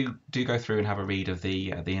do go through and have a read of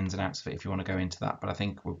the ins and outs of it if you want to go into that. But I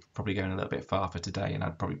think we're probably going a little bit far for today, and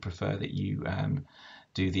I'd probably prefer that you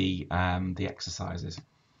do the exercises.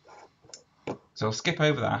 So I'll skip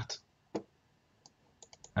over that.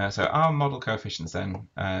 So our model coefficients then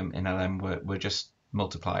in LM were just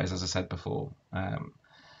multipliers, as I said before.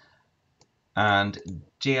 And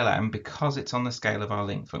GLM, because it's on the scale of our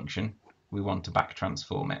link function, we want to back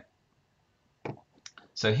transform it.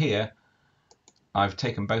 So here, I've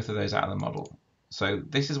taken both of those out of the model. So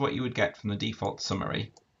this is what you would get from the default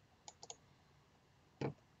summary.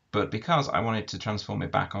 But because I wanted to transform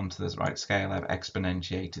it back onto the right scale, I've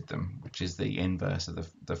exponentiated them, which is the inverse of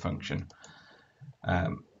the function.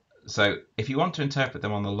 So if you want to interpret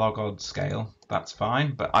them on the log odds scale, that's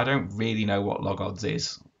fine, but I don't really know what log odds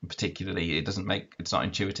is particularly. It's not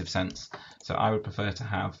intuitive sense. So I would prefer to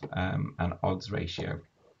have an odds ratio.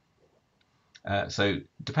 So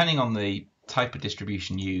depending on the type of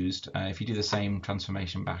distribution used, if you do the same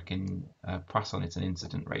transformation back in Poisson, it's an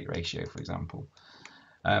incident rate ratio, for example.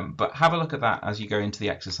 But have a look at that as you go into the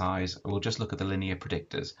exercise. We'll just look at the linear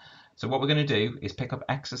predictors. So what we're going to do is pick up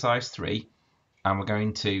exercise 3, and we're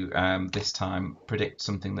going to this time predict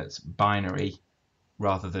something that's binary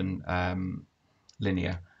rather than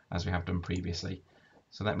linear, as we have done previously.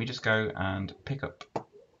 So let me just go and pick up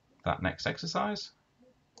that next exercise.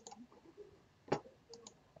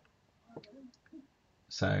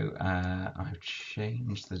 So I've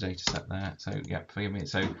changed the data set there. So yeah, forgive me.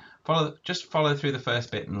 So just follow through the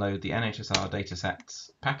first bit and load the NHS-R datasets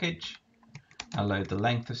package, and load the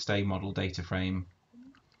length of stay model data frame.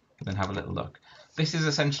 Then have a little look. This is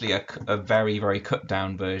essentially a very, very cut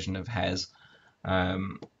down version of HES,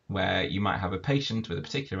 where you might have a patient with a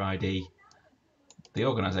particular ID, the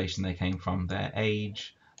organisation they came from, their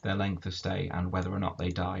age, their length of stay, and whether or not they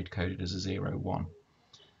died, coded as a 0, 1.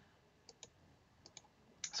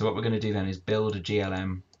 So what we're going to do then is build a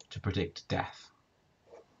GLM to predict death,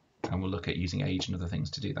 and we'll look at using age and other things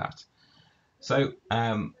to do that. So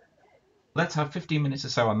let's have 15 minutes or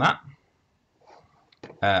so on that.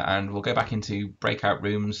 And we'll go back into breakout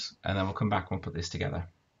rooms, and then we'll come back and we'll put this together.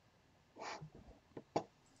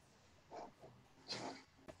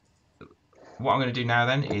 What I'm going to do now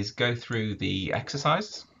then is go through the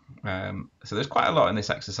exercise. So there's quite a lot in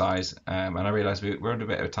this exercise, and I realise we're under a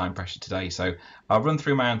bit of time pressure today, so I'll run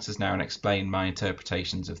through my answers now and explain my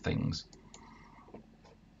interpretations of things.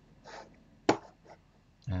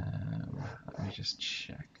 Let me just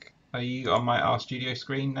check. Are you on my RStudio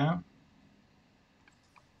screen now?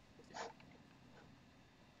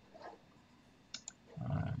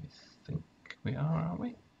 I think we are, aren't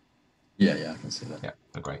we? Yeah, I can see that. Yeah,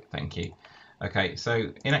 oh, great, thank you. Okay,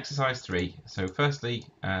 so in exercise 3, so firstly,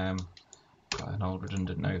 got an old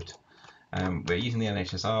redundant note. We're using the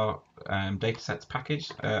NHS-R datasets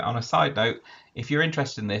package. On a side note, if you're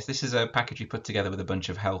interested in this, this is a package we put together with a bunch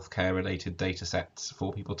of healthcare related datasets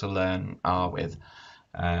for people to learn R with.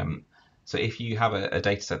 So if you have a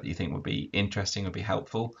dataset that you think would be interesting or be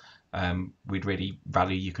helpful, we'd really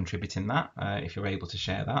value you contributing that if you're able to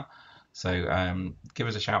share that. So give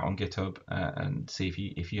us a shout on GitHub and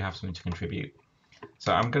see if you have something to contribute.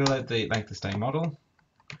 So I'm going to load the length of stay model,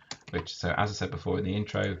 which, so as I said before in the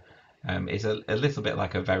intro, is a little bit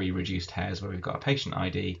like a very reduced hairs, where we've got a patient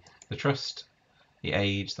ID, the trust, the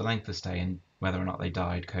age, the length of stay, and whether or not they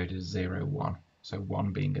died, coded as 0, 1. So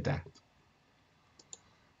 1 being a death.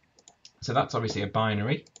 So that's obviously a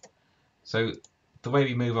binary. So the way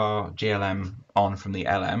we move our GLM on from the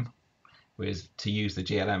LM is to use the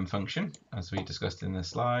GLM function, as we discussed in the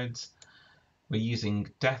slides. We're using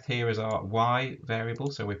death here as our Y variable,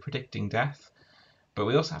 so we're predicting death, but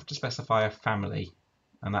we also have to specify a family,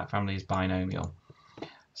 and that family is binomial.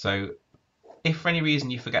 So if for any reason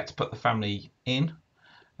you forget to put the family in,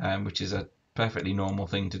 which is a perfectly normal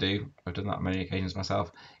thing to do, I've done that on many occasions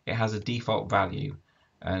myself, it has a default value,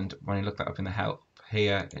 and when you look that up in the help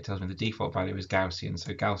here, it tells me the default value is Gaussian.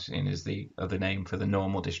 So Gaussian is the other name for the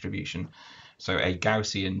normal distribution. So a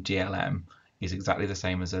Gaussian GLM is exactly the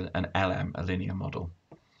same as an LM, a linear model.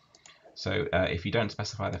 So if you don't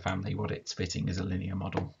specify the family, what it's fitting is a linear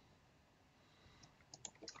model.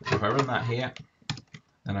 So if I run that here,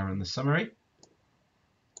 then I run the summary.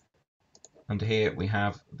 Under here we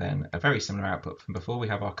have then a very similar output from before. We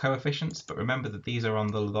have our coefficients, but remember that these are on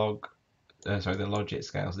the the logit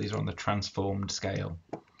scale. So these are on the transformed scale.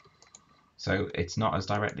 So it's not as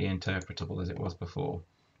directly interpretable as it was before,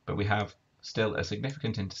 but we have still a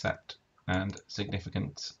significant intercept and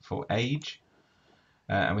significance for age,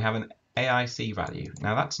 and we have an AIC value.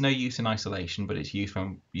 Now that's no use in isolation, but it's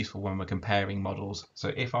useful when we're comparing models.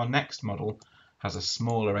 So if our next model has a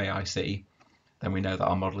smaller AIC, then we know that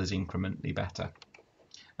our model is incrementally better.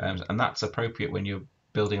 And that's appropriate when you're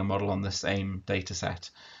building a model on the same data set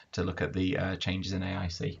to look at the changes in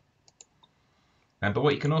AIC. But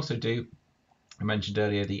what you can also do, I mentioned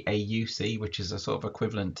earlier the AUC, which is a sort of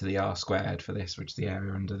equivalent to the R squared for this, which is the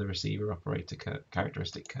area under the receiver operator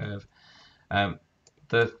characteristic curve.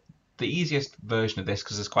 The easiest version of this,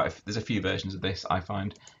 because there's a few versions of this, I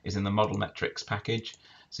find, is in the model metrics package.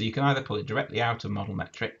 So you can either pull it directly out of model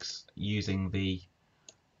metrics using the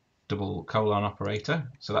double colon operator,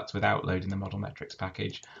 so that's without loading the model metrics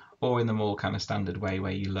package, or in the more kind of standard way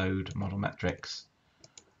where you load model metrics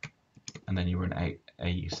and then you run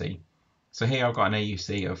AUC. So here I've got an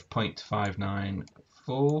AUC of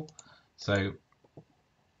 0.594, so it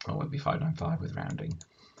won't be 595 with rounding.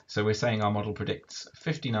 So we're saying our model predicts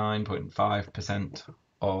 59.5%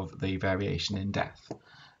 of the variation in death.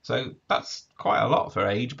 So that's quite a lot for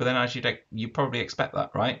age, but then as you probably expect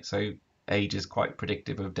that, right? So age is quite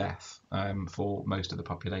predictive of death for most of the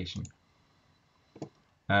population.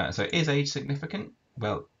 So is age significant?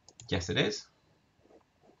 Well, yes it is.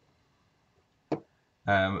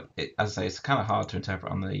 As I say, it's kind of hard to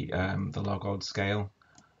interpret on the log odds scale,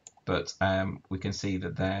 but we can see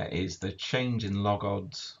that there is the change in log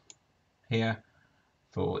odds here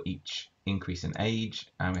for each increase in age,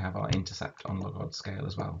 and we have our intercept on log odds scale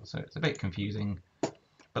as well. So it's a bit confusing,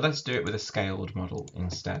 but let's do it with a scaled model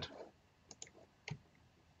instead.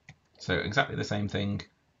 So exactly the same thing,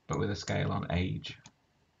 but with a scale on age.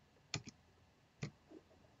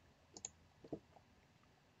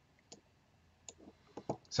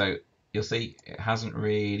 So you'll see it hasn't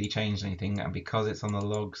really changed anything, and because it's on the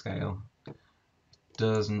log scale, it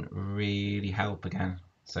doesn't really help again.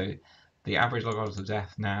 So the average log odds of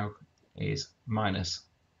death now is minus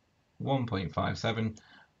 1.57,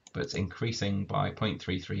 but it's increasing by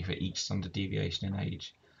 0.33 for each standard deviation in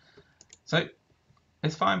age. So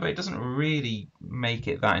it's fine, but it doesn't really make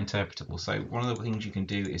it that interpretable. So one of the things you can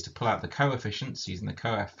do is to pull out the coefficients using the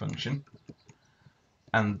coef function.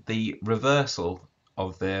 And the reversal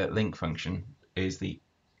of the link function is the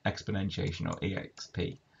exponentiation, or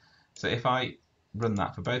exp. So if I run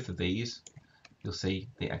that for both of these, you'll see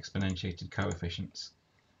the exponentiated coefficients.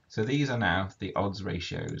 So these are now the odds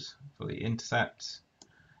ratios for the intercept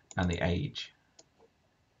and the age.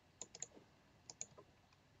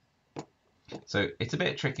 So it's a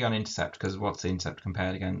bit tricky on intercept because what's the intercept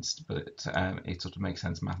compared against, but it sort of makes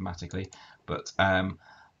sense mathematically. But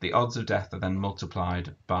the odds of death are then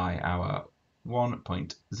multiplied by our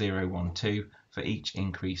 1.012 for each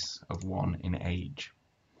increase of 1 in age.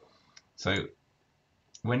 So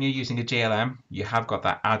when you're using a GLM, you have got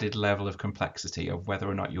that added level of complexity of whether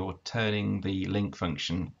or not you're turning the link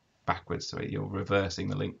function backwards, so you're reversing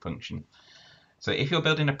the link function. So if you're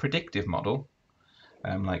building a predictive model,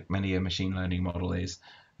 like many a machine learning model is,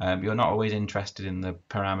 you're not always interested in the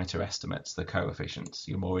parameter estimates, the coefficients.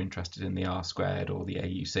 You're more interested in the R squared or the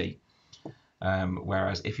AUC.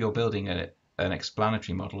 Whereas if you're building an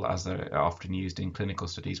explanatory model, as they're often used in clinical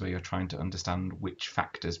studies where you're trying to understand which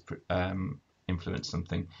factors influence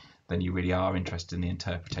something, then you really are interested in the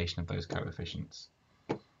interpretation of those coefficients.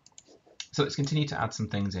 So let's continue to add some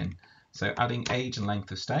things in. So adding age and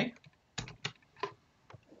length of stay.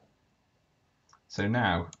 So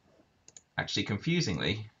now, actually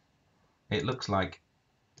confusingly, it looks like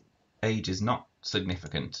age is not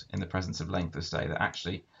significant in the presence of length of stay, that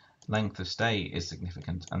actually length of stay is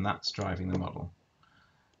significant, and that's driving the model.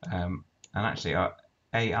 And actually our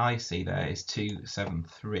AIC there is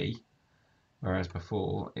 273, whereas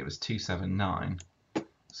before it was 279.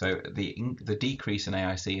 So the decrease in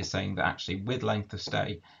AIC is saying that actually with length of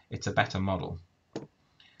stay, it's a better model.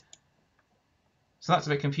 So that's a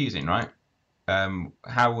bit confusing, right?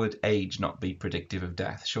 How would age not be predictive of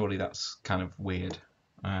death? Surely that's kind of weird.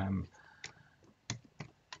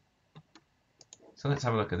 So let's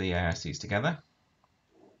have a look at the AICs together.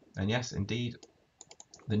 And yes, indeed,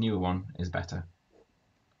 the newer one is better.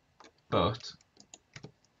 But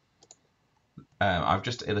I've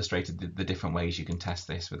just illustrated the different ways you can test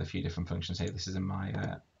this with a few different functions here. This is in my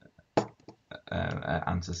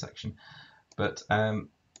answer section. But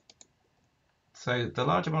so the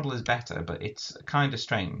larger model is better, but it's kind of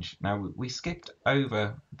strange. Now, we skipped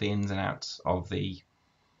over the ins and outs of the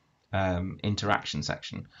interaction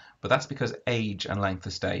section, but that's because age and length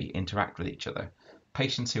of stay interact with each other.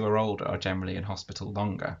 Patients who are older are generally in hospital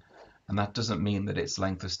longer, and that doesn't mean that it's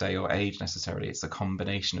length of stay or age necessarily. It's a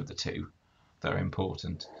combination of the two that are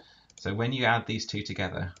important. So when you add these two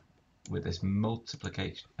together with this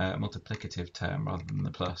multiplicative term rather than the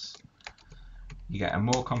plus, you get a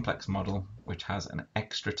more complex model which has an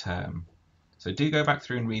extra term. So do go back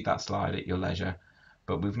through and read that slide at your leisure,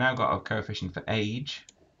 but we've now got a coefficient for age,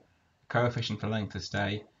 coefficient for length of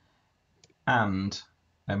stay, and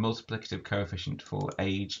a multiplicative coefficient for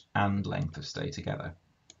age and length of stay together.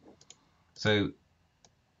 So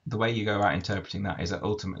the way you go about interpreting that is that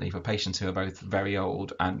ultimately for patients who are both very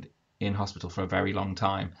old and in hospital for a very long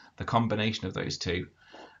time, the combination of those two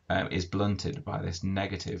is blunted by this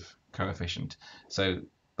negative coefficient. So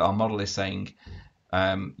our model is saying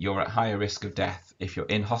you're at higher risk of death if you're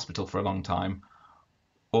in hospital for a long time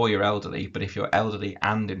or you're elderly, but if you're elderly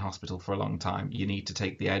and in hospital for a long time, you need to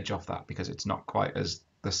take the edge off that because it's not quite as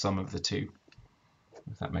the sum of the two,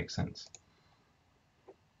 if that makes sense,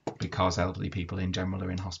 because elderly people in general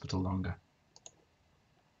are in hospital longer.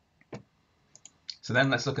 So then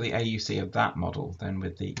let's look at the AUC of that model then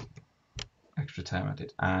with the extra term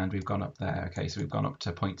added, and we've gone up there. Okay, so we've gone up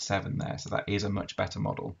to 0.7 there, so that is a much better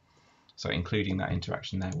model. So including that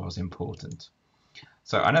interaction there was important.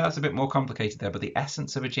 So I know that's a bit more complicated there, but the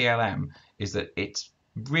essence of a GLM is that it's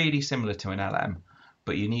really similar to an LM,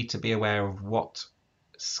 but you need to be aware of what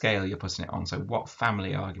scale you're putting it on. So what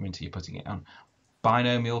family argument are you putting it on?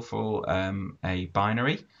 Binomial for a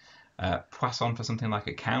binary, Poisson for something like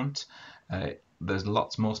a count. There's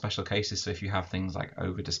lots more special cases, so if you have things like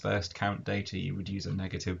over-dispersed count data, you would use a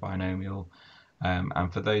negative binomial.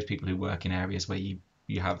 And for those people who work in areas where you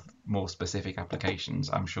have more specific applications,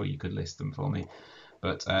 I'm sure you could list them for me.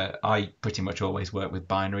 But I pretty much always work with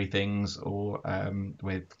binary things or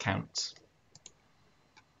with counts.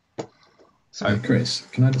 So, Chris,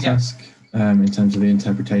 can I just ask, in terms of the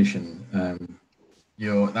interpretation,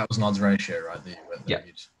 that was an odds ratio, right? That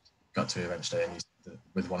you'd got to eventually, and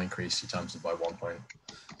with one increase, you times it by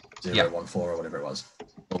 1.014 or whatever it was,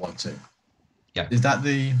 or 1.2. Yeah. Is that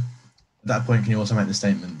at that point? Can you also make the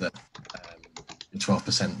statement that you're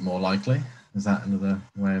 12% more likely? Is that another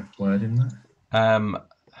way of wording that?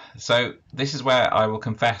 So this is where I will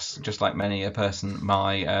confess, just like many a person,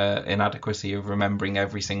 my inadequacy of remembering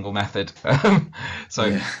every single method. So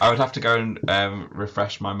Yeah. I would have to go and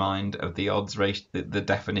refresh my mind of the odds ratio, the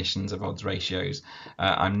definitions of odds ratios.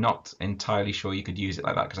 I'm not entirely sure you could use it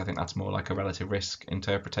like that because I think that's more like a relative risk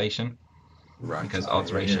interpretation. Right. Because Okay,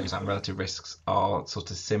 odds yeah, yeah. ratios and relative risks are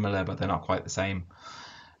sort of similar, but they're not quite the same.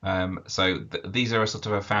 So these are a sort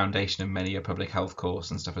of a foundation of many a public health course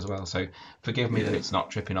and stuff as well. So forgive me that Yeah. it's not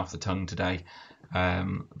tripping off the tongue today,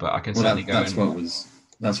 but I can Well, certainly go and that's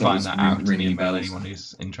what find was that out and ringing email bells. anyone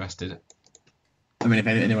who's interested. I mean, if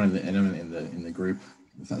anyone in the group,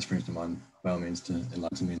 if that springs to mind, by all means, to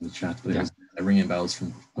enlighten me in the chat. But it Yeah, was ringing bells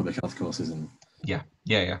from public health courses, and yeah.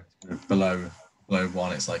 below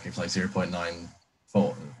one, it's like if like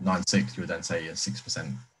 0.9496, you would then say you're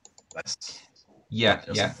 6% less Yeah,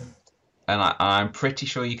 likely or yeah. something. And I'm pretty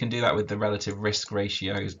sure you can do that with the relative risk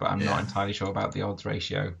ratios, but I'm not Yeah. entirely sure about the odds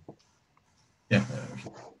ratio. Yeah.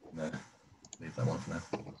 Leave that one for now.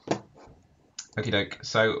 Okie doke.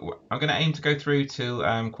 So I'm going to aim to go through till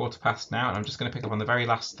 1:15 now, and I'm just going to pick up on the very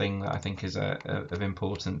last thing that I think is of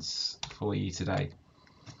importance for you today.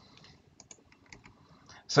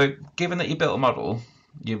 So given that you built a model,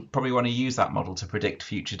 you probably want to use that model to predict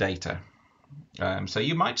future data. So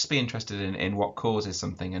you might just be interested in what causes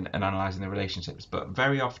something and analysing the relationships, but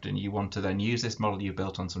very often you want to then use this model you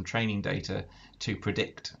built on some training data to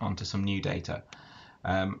predict onto some new data.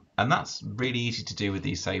 And that's really easy to do with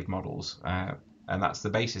these saved models. And that's the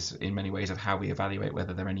basis in many ways of how we evaluate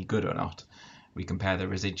whether they're any good or not. We compare the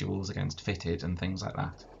residuals against fitted and things like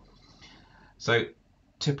that. So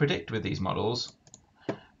to predict with these models,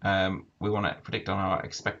 we want to predict on our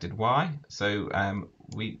expected y. So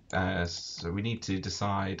we need to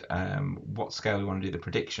decide what scale we want to do the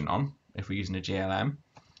prediction on if we're using a GLM.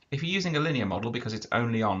 If you're using a linear model, because it's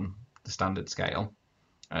only on the standard scale,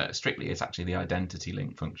 strictly it's actually the identity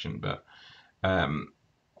link function, but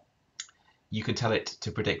you can tell it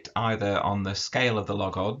to predict either on the scale of the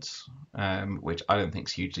log odds, which I don't think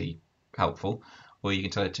is hugely helpful, or you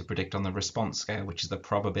can tell it to predict on the response scale, which is the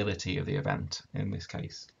probability of the event in this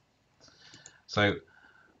case. So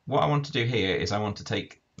what I want to do here is I want to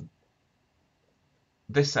take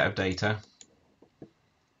this set of data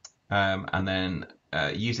and then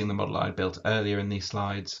using the model I built earlier in these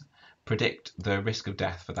slides, predict the risk of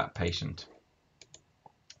death for that patient.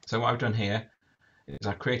 So what I've done here is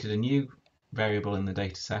I've created a new variable in the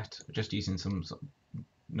data set, just using some sort of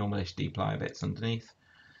normalish dplyr bits underneath.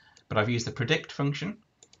 But I've used the predict function,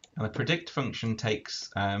 and the predict function takes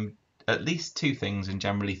at least two things and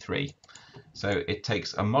generally three. So it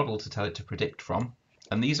takes a model to tell it to predict from,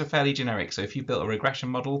 and these are fairly generic. So if you built a regression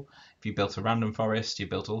model, if you built a random forest, you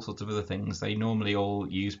built all sorts of other things, they normally all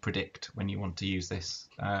use predict when you want to use this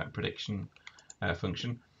prediction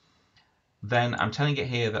function. Then I'm telling it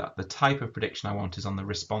here that the type of prediction I want is on the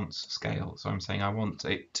response scale. So I'm saying I want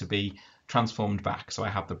it to be transformed back, so I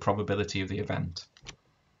have the probability of the event.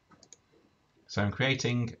 So I'm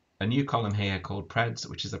creating a new column here called PREDS,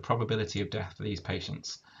 which is the probability of death for these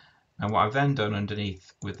patients. And what I've then done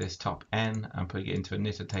underneath with this top N and putting it into a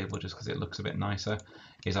knitted table just because it looks a bit nicer,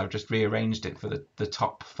 is I've just rearranged it for the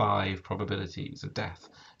top 5 probabilities of death.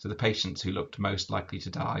 So the patients who looked most likely to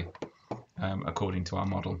die according to our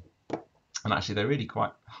model. And actually they're really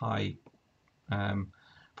quite high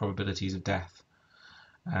probabilities of death.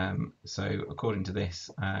 So according to this,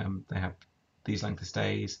 they have these length of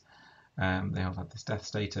stays, they all have this death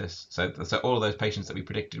status. So all of those patients that we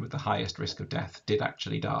predicted with the highest risk of death did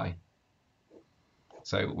actually die.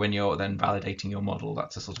 So when you're then validating your model,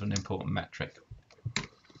 that's a sort of an important metric.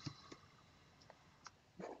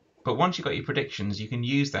 But once you've got your predictions, you can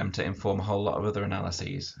use them to inform a whole lot of other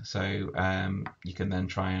analyses. So you can then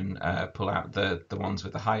try and pull out the ones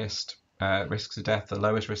with the highest risks of death, the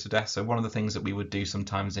lowest risks of death. So one of the things that we would do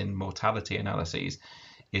sometimes in mortality analyses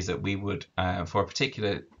is that we would, for a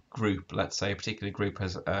particular group, let's say a particular group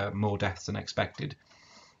has more deaths than expected,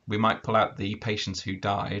 we might pull out the patients who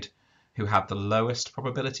died who had the lowest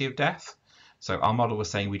probability of death. So our model was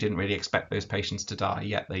saying we didn't really expect those patients to die,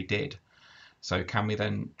 yet they did. So can we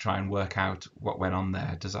then try and work out what went on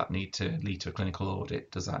there? Does that need to lead to a clinical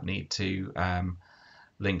audit? Does that need to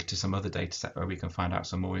link to some other data set where we can find out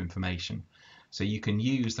some more information? So you can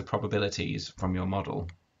use the probabilities from your model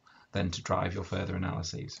then to drive your further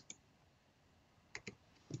analyses.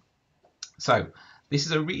 So this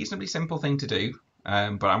is a reasonably simple thing to do,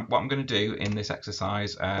 but what I'm going to do in this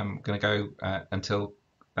exercise, I'm going to go until,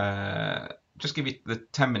 just give you the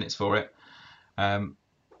 10 minutes for it,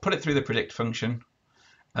 put it through the predict function,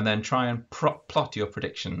 and then try and plot your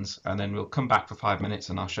predictions, and then we'll come back for 5 minutes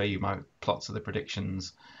and I'll show you my plots of the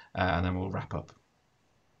predictions, and then we'll wrap up.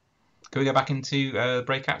 Can we go back into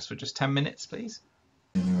breakouts for just 10 minutes, please?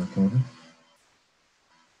 Recording.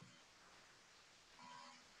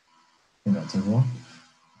 I think that's everyone.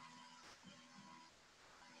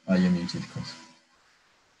 Oh, you're muted, Chris.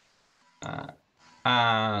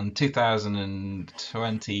 And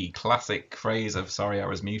 2020 classic phrase of sorry I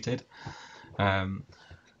was muted.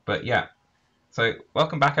 But yeah, so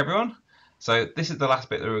welcome back everyone. So this is the last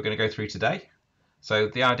bit that we're going to go through today. So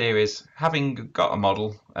the idea is, having got a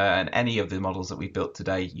model, and any of the models that we built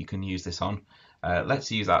today you can use this on,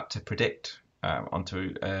 let's use that to predict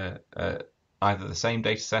onto either the same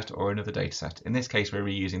data set or another data set. In this case we're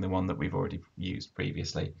reusing the one that we've already used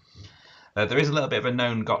previously. There is a little bit of a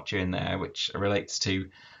known gotcha in there, which relates to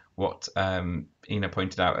what Ina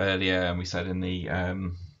pointed out earlier, and we said in the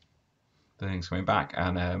things coming back,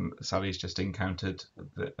 and Sally's just encountered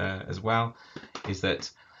as well, is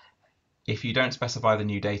that if you don't specify the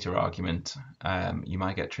new data argument, you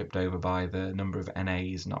might get tripped over by the number of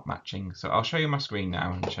NAs not matching. So I'll show you my screen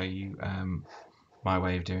now and show you my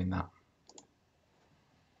way of doing that.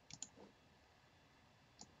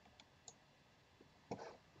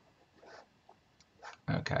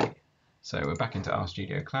 Okay, so we're back into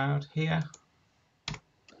RStudio Cloud here.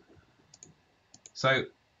 So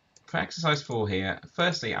for exercise 4 here,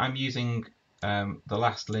 firstly I'm using the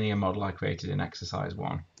last linear model I created in exercise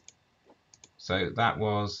 1. So that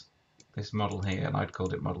was this model here, and I'd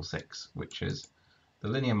called it model 6, which is the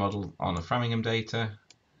linear model on the Framingham data,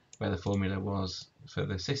 where the formula was for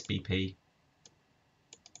the CIS-BP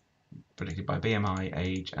predicted by BMI,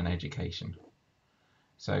 age and education.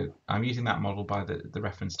 So I'm using that model by the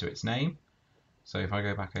reference to its name. So if I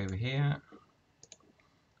go back over here,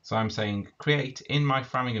 so I'm saying create in my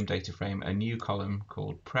Framingham data frame a new column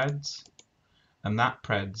called PREDS, and that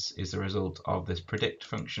PREDS is the result of this predict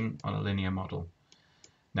function on a linear model.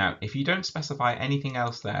 Now if you don't specify anything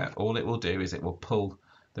else there, all it will do is it will pull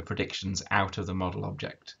the predictions out of the model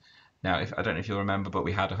object. Now I don't know if you'll remember, but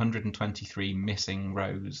we had 123 missing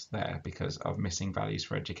rows there because of missing values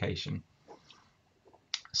for education.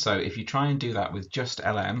 So if you try and do that with just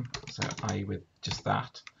LM, so i.e. with just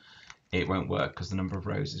that, it won't work because the number of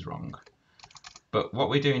rows is wrong. But what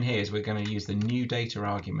we're doing here is we're going to use the new data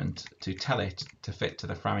argument to tell it to fit to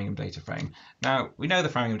the Framingham data frame. Now we know the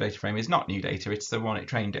Framingham data frame is not new data, it's the one it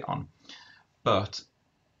trained it on. But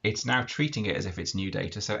it's now treating it as if it's new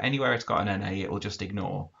data, so anywhere it's got an NA it will just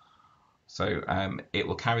ignore. So it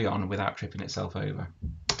will carry on without tripping itself over.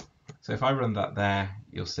 So if I run that there,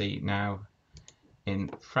 you'll see now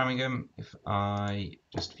in Framingham, if I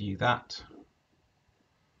just view that,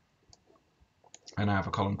 and I have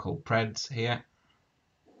a column called PREDS here,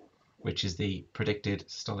 which is the predicted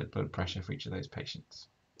systolic blood pressure for each of those patients.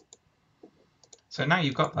 So now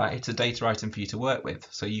you've got that, it's a data item for you to work with,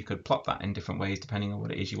 so you could plot that in different ways depending on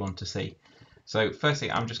what it is you want to see. So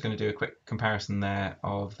firstly, I'm just going to do a quick comparison there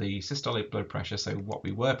of the systolic blood pressure, so what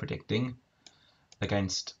we were predicting,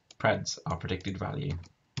 against PREDS, our predicted value.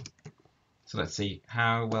 So let's see,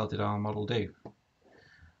 how well did our model do?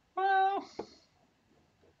 Well,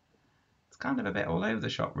 it's kind of a bit all over the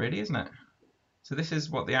shop really, isn't it? So this is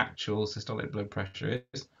what the actual systolic blood pressure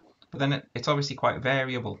is, but then it's obviously quite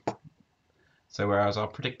variable. So whereas our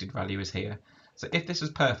predicted value is here. So if this was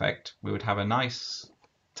perfect, we would have a nice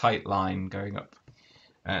tight line going up.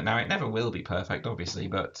 Now it never will be perfect, obviously,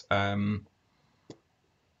 but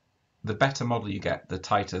the better model you get, the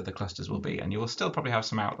tighter the clusters will be, and you will still probably have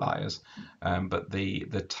some outliers, but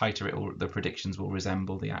the tighter the predictions will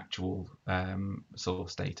resemble the actual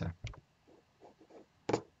source data.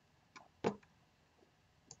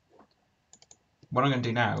 What I'm going to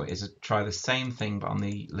do now is try the same thing but on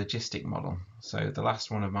the logistic model. So the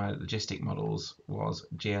last one of my logistic models was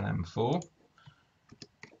GLM4,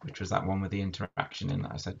 which was that one with the interaction in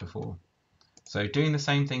that I said before. So doing the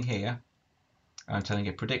same thing here, I'm telling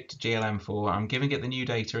it predict GLM4, I'm giving it the new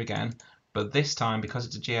data again, but this time because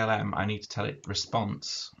it's a GLM I need to tell it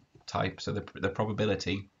response type, so the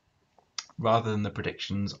probability, rather than the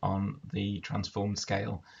predictions on the transformed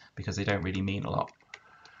scale, because they don't really mean a lot.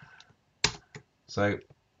 So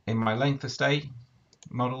in my length of stay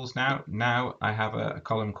models now I have a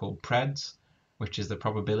column called PREDS, which is the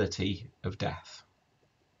probability of death.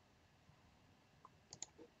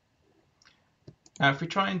 Now if we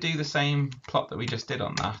try and do the same plot that we just did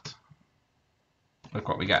on that, look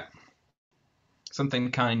what we get.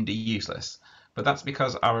 Something kind of useless, but that's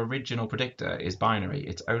because our original predictor is binary.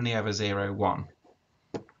 It's only ever 0, 1.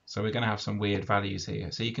 So we're going to have some weird values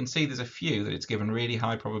here. So you can see there's a few that it's given really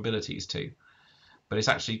high probabilities to. but it's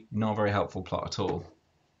actually not a very helpful plot at all.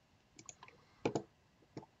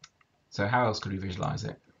 So how else could we visualize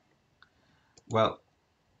it? Well,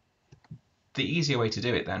 the easier way to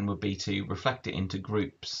do it then would be to reflect it into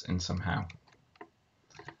groups in somehow.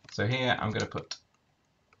 So here I'm going to put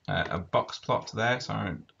a box plot there,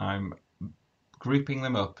 so I'm grouping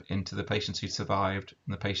them up into the patients who survived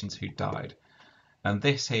and the patients who died. And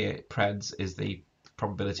this here, PREDS, is the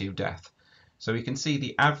probability of death. So we can see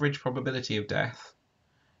the average probability of death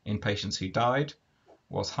in patients who died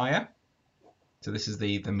was higher. So this is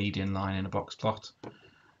the median line in a box plot.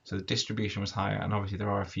 So the distribution was higher, and obviously there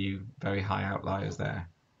are a few very high outliers there.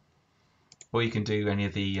 Or you can do any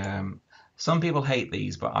of the, some people hate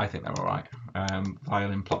these, but I think they're all right.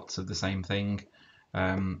 Violin plots of the same thing.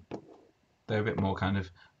 They're a bit more kind of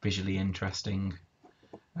visually interesting.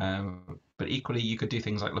 But equally, you could do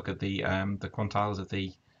things like look at the quantiles of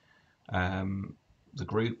the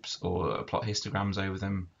groups, or plot histograms over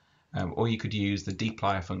them. Or you could use the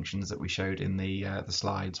dplyr functions that we showed in the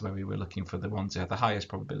slides, where we were looking for the ones that have the highest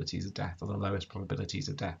probabilities of death or the lowest probabilities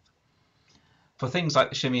of death. For things like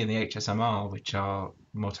the shimmy and the NHS-R, which are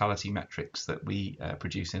mortality metrics that we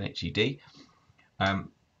produce in HED,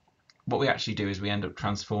 what we actually do is we end up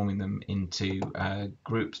transforming them into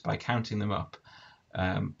groups by counting them up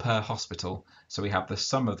per hospital. So we have the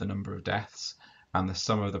sum of the number of deaths and the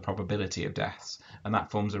sum of the probability of deaths, and that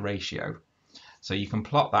forms a ratio. So you can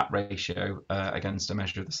plot that ratio against a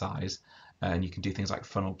measure of the size, and you can do things like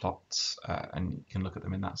funnel plots, and you can look at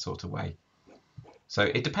them in that sort of way. So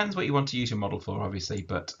it depends what you want to use your model for, obviously,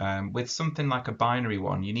 but with something like a binary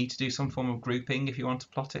one, you need to do some form of grouping if you want to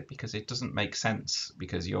plot it, because it doesn't make sense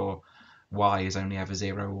because your y is only ever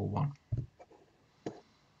 0 or 1.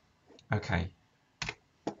 Okay.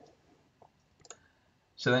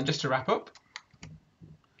 So then just to wrap up,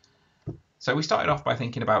 so we started off by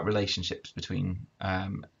thinking about relationships between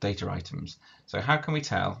data items. So how can we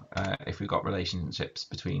tell if we've got relationships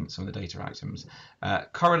between some of the data items?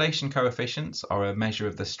 Correlation coefficients are a measure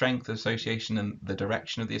of the strength of association and the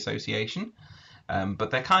direction of the association, but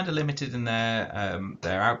they're kind of limited in their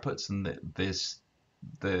outputs and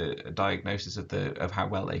the diagnosis of how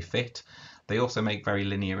well they fit. They also make very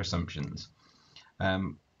linear assumptions.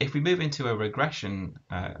 If we move into a regression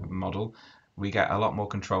model, we get a lot more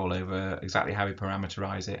control over exactly how we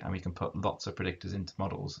parameterize it, and we can put lots of predictors into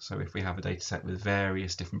models. So if we have a data set with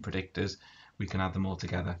various different predictors, we can add them all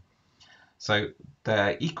together. So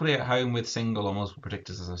they're equally at home with single or multiple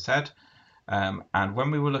predictors, as I said. And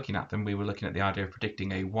when we were looking at them, we were looking at the idea of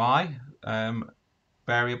predicting a y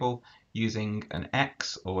variable using an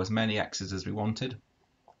x or as many x's as we wanted,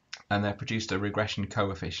 and they produced a regression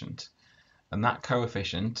coefficient. And that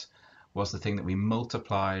coefficient was the thing that we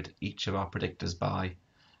multiplied each of our predictors by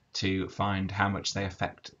to find how much they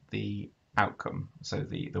affect the outcome, so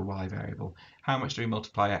the y variable. How much do we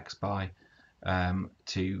multiply x by how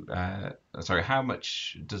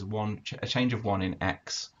much does a change of 1 in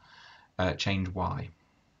x change y?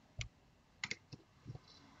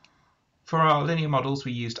 For our linear models,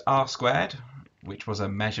 we used r squared, which was a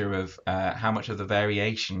measure of how much of the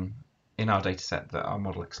variation in our data set that our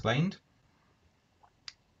model explained.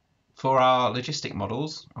 For our logistic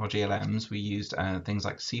models, or GLMs, we used things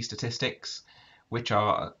like C-statistics, which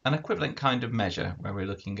are an equivalent kind of measure where we're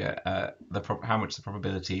looking at how much the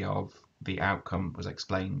probability of the outcome was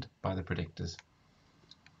explained by the predictors.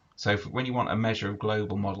 So when you want a measure of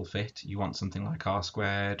global model fit, you want something like R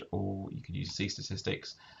squared, or you could use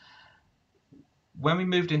C-statistics. When we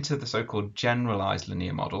moved into the so-called generalized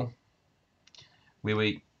linear model, we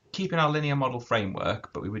were keeping our linear model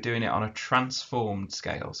framework, but we were doing it on a transformed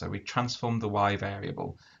scale. So we transformed the y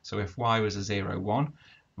variable. So if y was a 0, 1,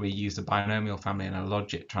 we used a binomial family and a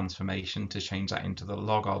logit transformation to change that into the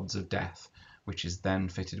log odds of death, which is then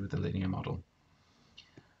fitted with the linear model.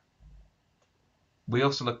 We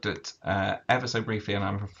also looked at, ever so briefly, and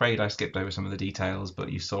I'm afraid I skipped over some of the details,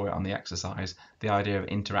 but you saw it on the exercise, the idea of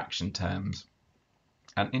interaction terms.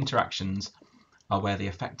 And interactions are where the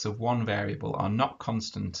effects of one variable are not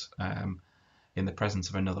constant in the presence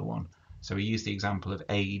of another one. So we use the example of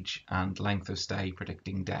age and length of stay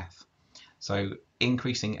predicting death. So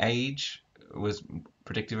increasing age was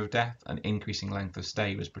predictive of death, and increasing length of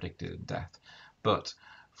stay was predictive of death. But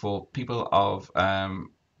for people of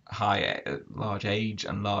large age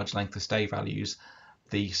and large length of stay values,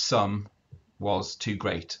 the sum was too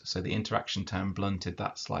great. So the interaction term blunted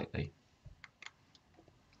that slightly.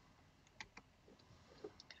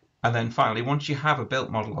 And then finally, once you have a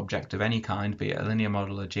built model object of any kind, be it a linear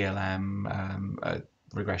model, a GLM, a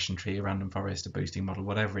regression tree, a random forest, a boosting model,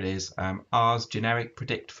 whatever it is. R's generic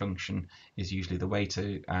predict function is usually the way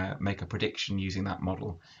to make a prediction using that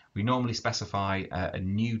model. We normally specify a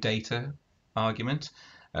new data argument.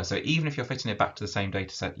 So even if you're fitting it back to the same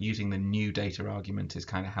data set, using the new data argument is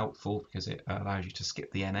kind of helpful because it allows you to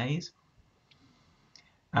skip the NAs.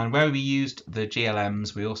 And where we used the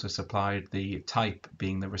GLMs, we also supplied the type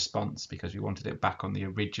being the response because we wanted it back on the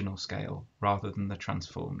original scale rather than the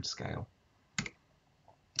transformed scale.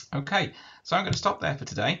 Okay, so I'm going to stop there for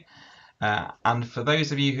today. And for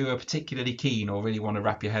those of you who are particularly keen or really want to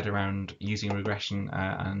wrap your head around using regression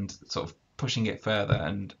and sort of pushing it further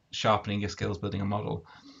and sharpening your skills building a model,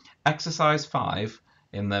 exercise 5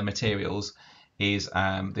 in the materials is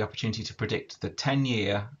the opportunity to predict the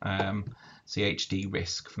 10-year CHD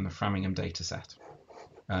risk from the Framingham dataset.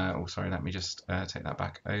 Oh, sorry, let me just take that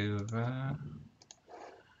back over.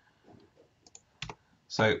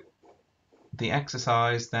 So the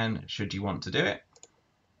exercise then, should you want to do it,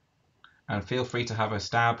 and feel free to have a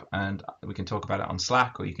stab and we can talk about it on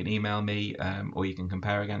Slack, or you can email me, or you can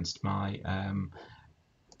compare against my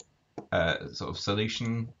sort of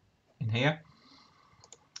solution in here,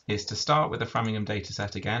 is to start with the Framingham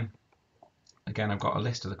dataset again. Again, I've got a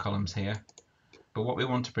list of the columns here, but what we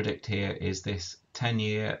want to predict here is this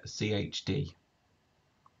 10-year CHD.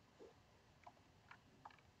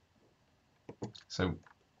 So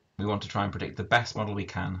we want to try and predict the best model we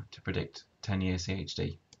can to predict 10-year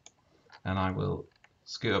CHD. And I will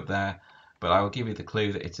scoot up there, but I will give you the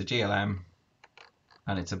clue that it's a GLM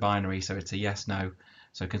and it's a binary, so it's a yes, no.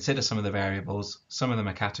 So consider some of the variables. Some of them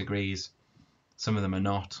are categories, some of them are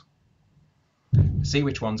not. See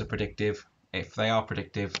which ones are predictive. If they are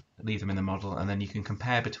predictive, leave them in the model, and then you can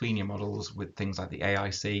compare between your models with things like the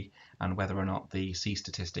AIC and whether or not the C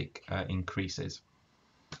statistic increases.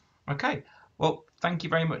 Okay, well, thank you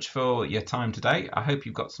very much for your time today. I hope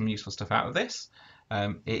you've got some useful stuff out of this.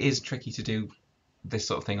 It is tricky to do this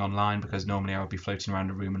sort of thing online because normally I would be floating around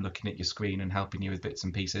a room and looking at your screen and helping you with bits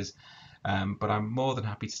and pieces. But I'm more than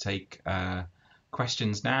happy to take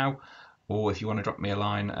questions now, or if you want to drop me a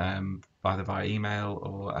line either via email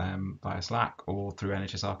or via Slack or through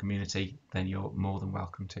NHS-R community, then you're more than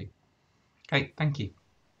welcome to. Okay, thank you.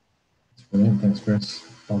 That's brilliant, thanks Chris.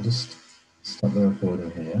 I'll just stop the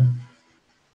recording here.